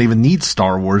 we don't even need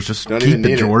Star Wars. Just keep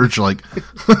it, George. Like,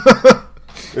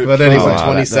 but anyway,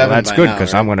 27. That's good,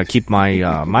 because I'm going to keep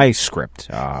my my script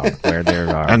where they're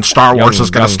and Star Wars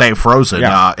is going to stay frozen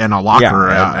in a locker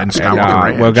in Skywalker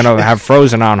Ranch. We're going to have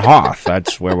Frozen on Hoth.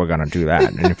 That's where we're going to do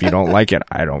that. And if you don't like it,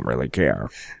 I don't really care.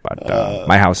 But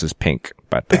my house is pink.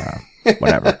 But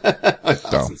whatever.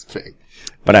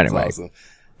 But anyway. Awesome.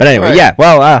 Right. Yeah.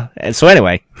 Well. So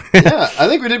anyway. Yeah, I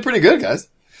think we did pretty good, guys.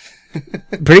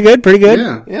 Pretty good.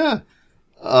 Yeah.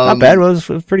 Not bad. It was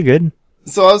pretty good.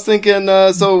 So I was thinking,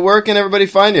 so where can everybody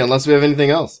find you, unless we have anything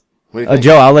else? What do you think?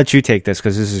 Joe, I'll let you take this,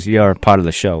 because this is your part of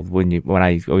the show. When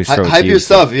I always throw it to hype you, your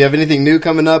stuff. If you have anything new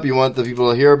coming up, you want the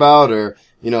people to hear about, or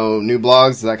new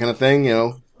blogs, that kind of thing.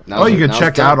 You can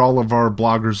check out all of our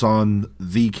bloggers on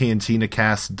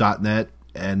thecantinacast.net,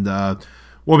 and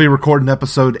we'll be recording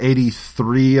episode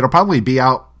 83. It'll probably be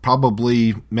out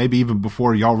maybe even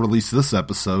before y'all release this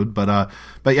episode, but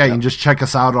yeah, you can just check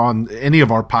us out on any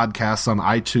of our podcasts on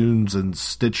iTunes and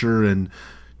Stitcher and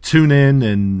TuneIn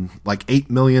and like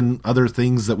 8 million other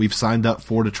things that we've signed up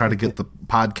for to try to get the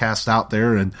podcast out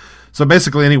there. And so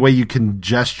basically any way you can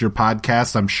ingest your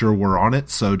podcast, I'm sure we're on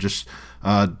it. So just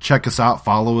check us out,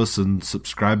 follow us, and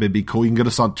subscribe. It'd be cool. You can get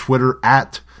us on Twitter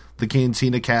at The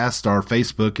Cantina Cast. Our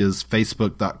Facebook is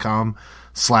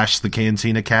facebook.com/The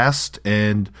Cantina Cast.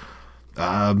 And,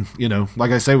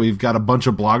 like I say, we've got a bunch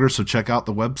of bloggers, so check out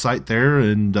the website there.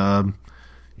 And, I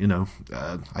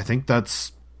think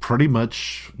that's pretty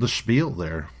much the spiel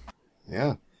there.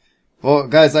 Yeah. Well,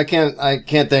 guys, I can't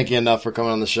thank you enough for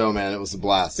coming on the show, man. It was a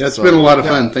blast. Yeah, it's been a lot of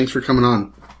fun. Thanks for coming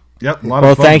on. Yep, a lot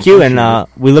of fun. Well, thank you, and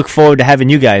we look forward to having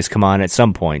you guys come on at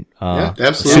some point. Yeah,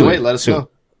 absolutely. Wait, let us know.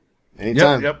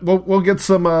 Anytime. Yep. We'll get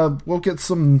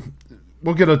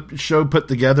a show put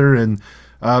together, and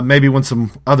maybe when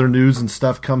some other news and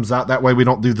stuff comes out, that way we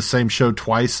don't do the same show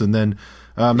twice, and then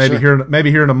maybe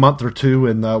here in a month or two,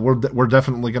 and we're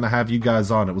definitely going to have you guys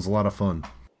on. It was a lot of fun.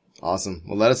 Awesome.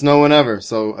 Well, let us know whenever.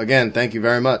 So again, thank you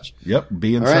very much. Yep.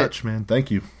 Be in touch, man. Thank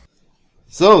you.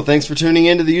 So, thanks for tuning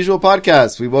in to The Usual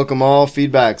Podcast. We welcome all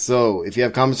feedback. So, if you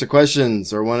have comments or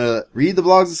questions or want to read the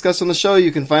blogs discussed on the show,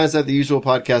 you can find us at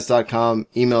theusualpodcast.com,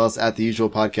 email us at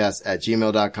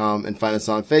theusualpodcast@gmail.com, and find us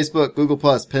on Facebook, Google+,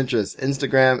 Pinterest,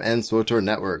 Instagram, and SWTOR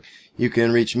Network. You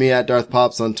can reach me at Darth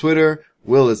Pops on Twitter.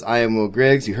 Will is I am Will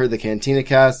Griggs. You heard the Cantina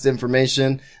Cast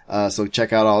information, so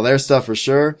check out all their stuff for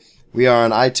sure. We are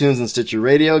on iTunes and Stitcher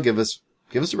Radio. Give us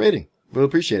a rating. We'll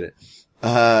appreciate it.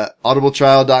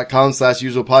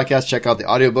 audibletrial.com/usual podcast. Check out the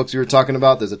audiobooks we were talking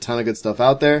about. There's a ton of good stuff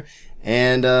out there.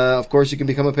 And, of course, you can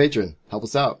become a patron. Help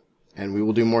us out. And we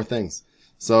will do more things.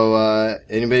 So,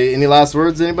 any last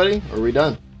words, anybody? Or are we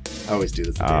done? I always do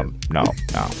this. No.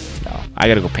 I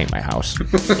gotta go paint my house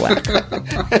black.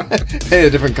 Paint a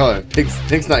different color.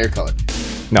 Pink's not your color.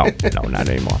 No, not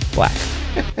anymore. Black.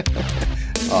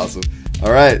 Awesome.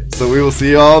 All right, so we will see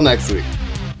you all next week.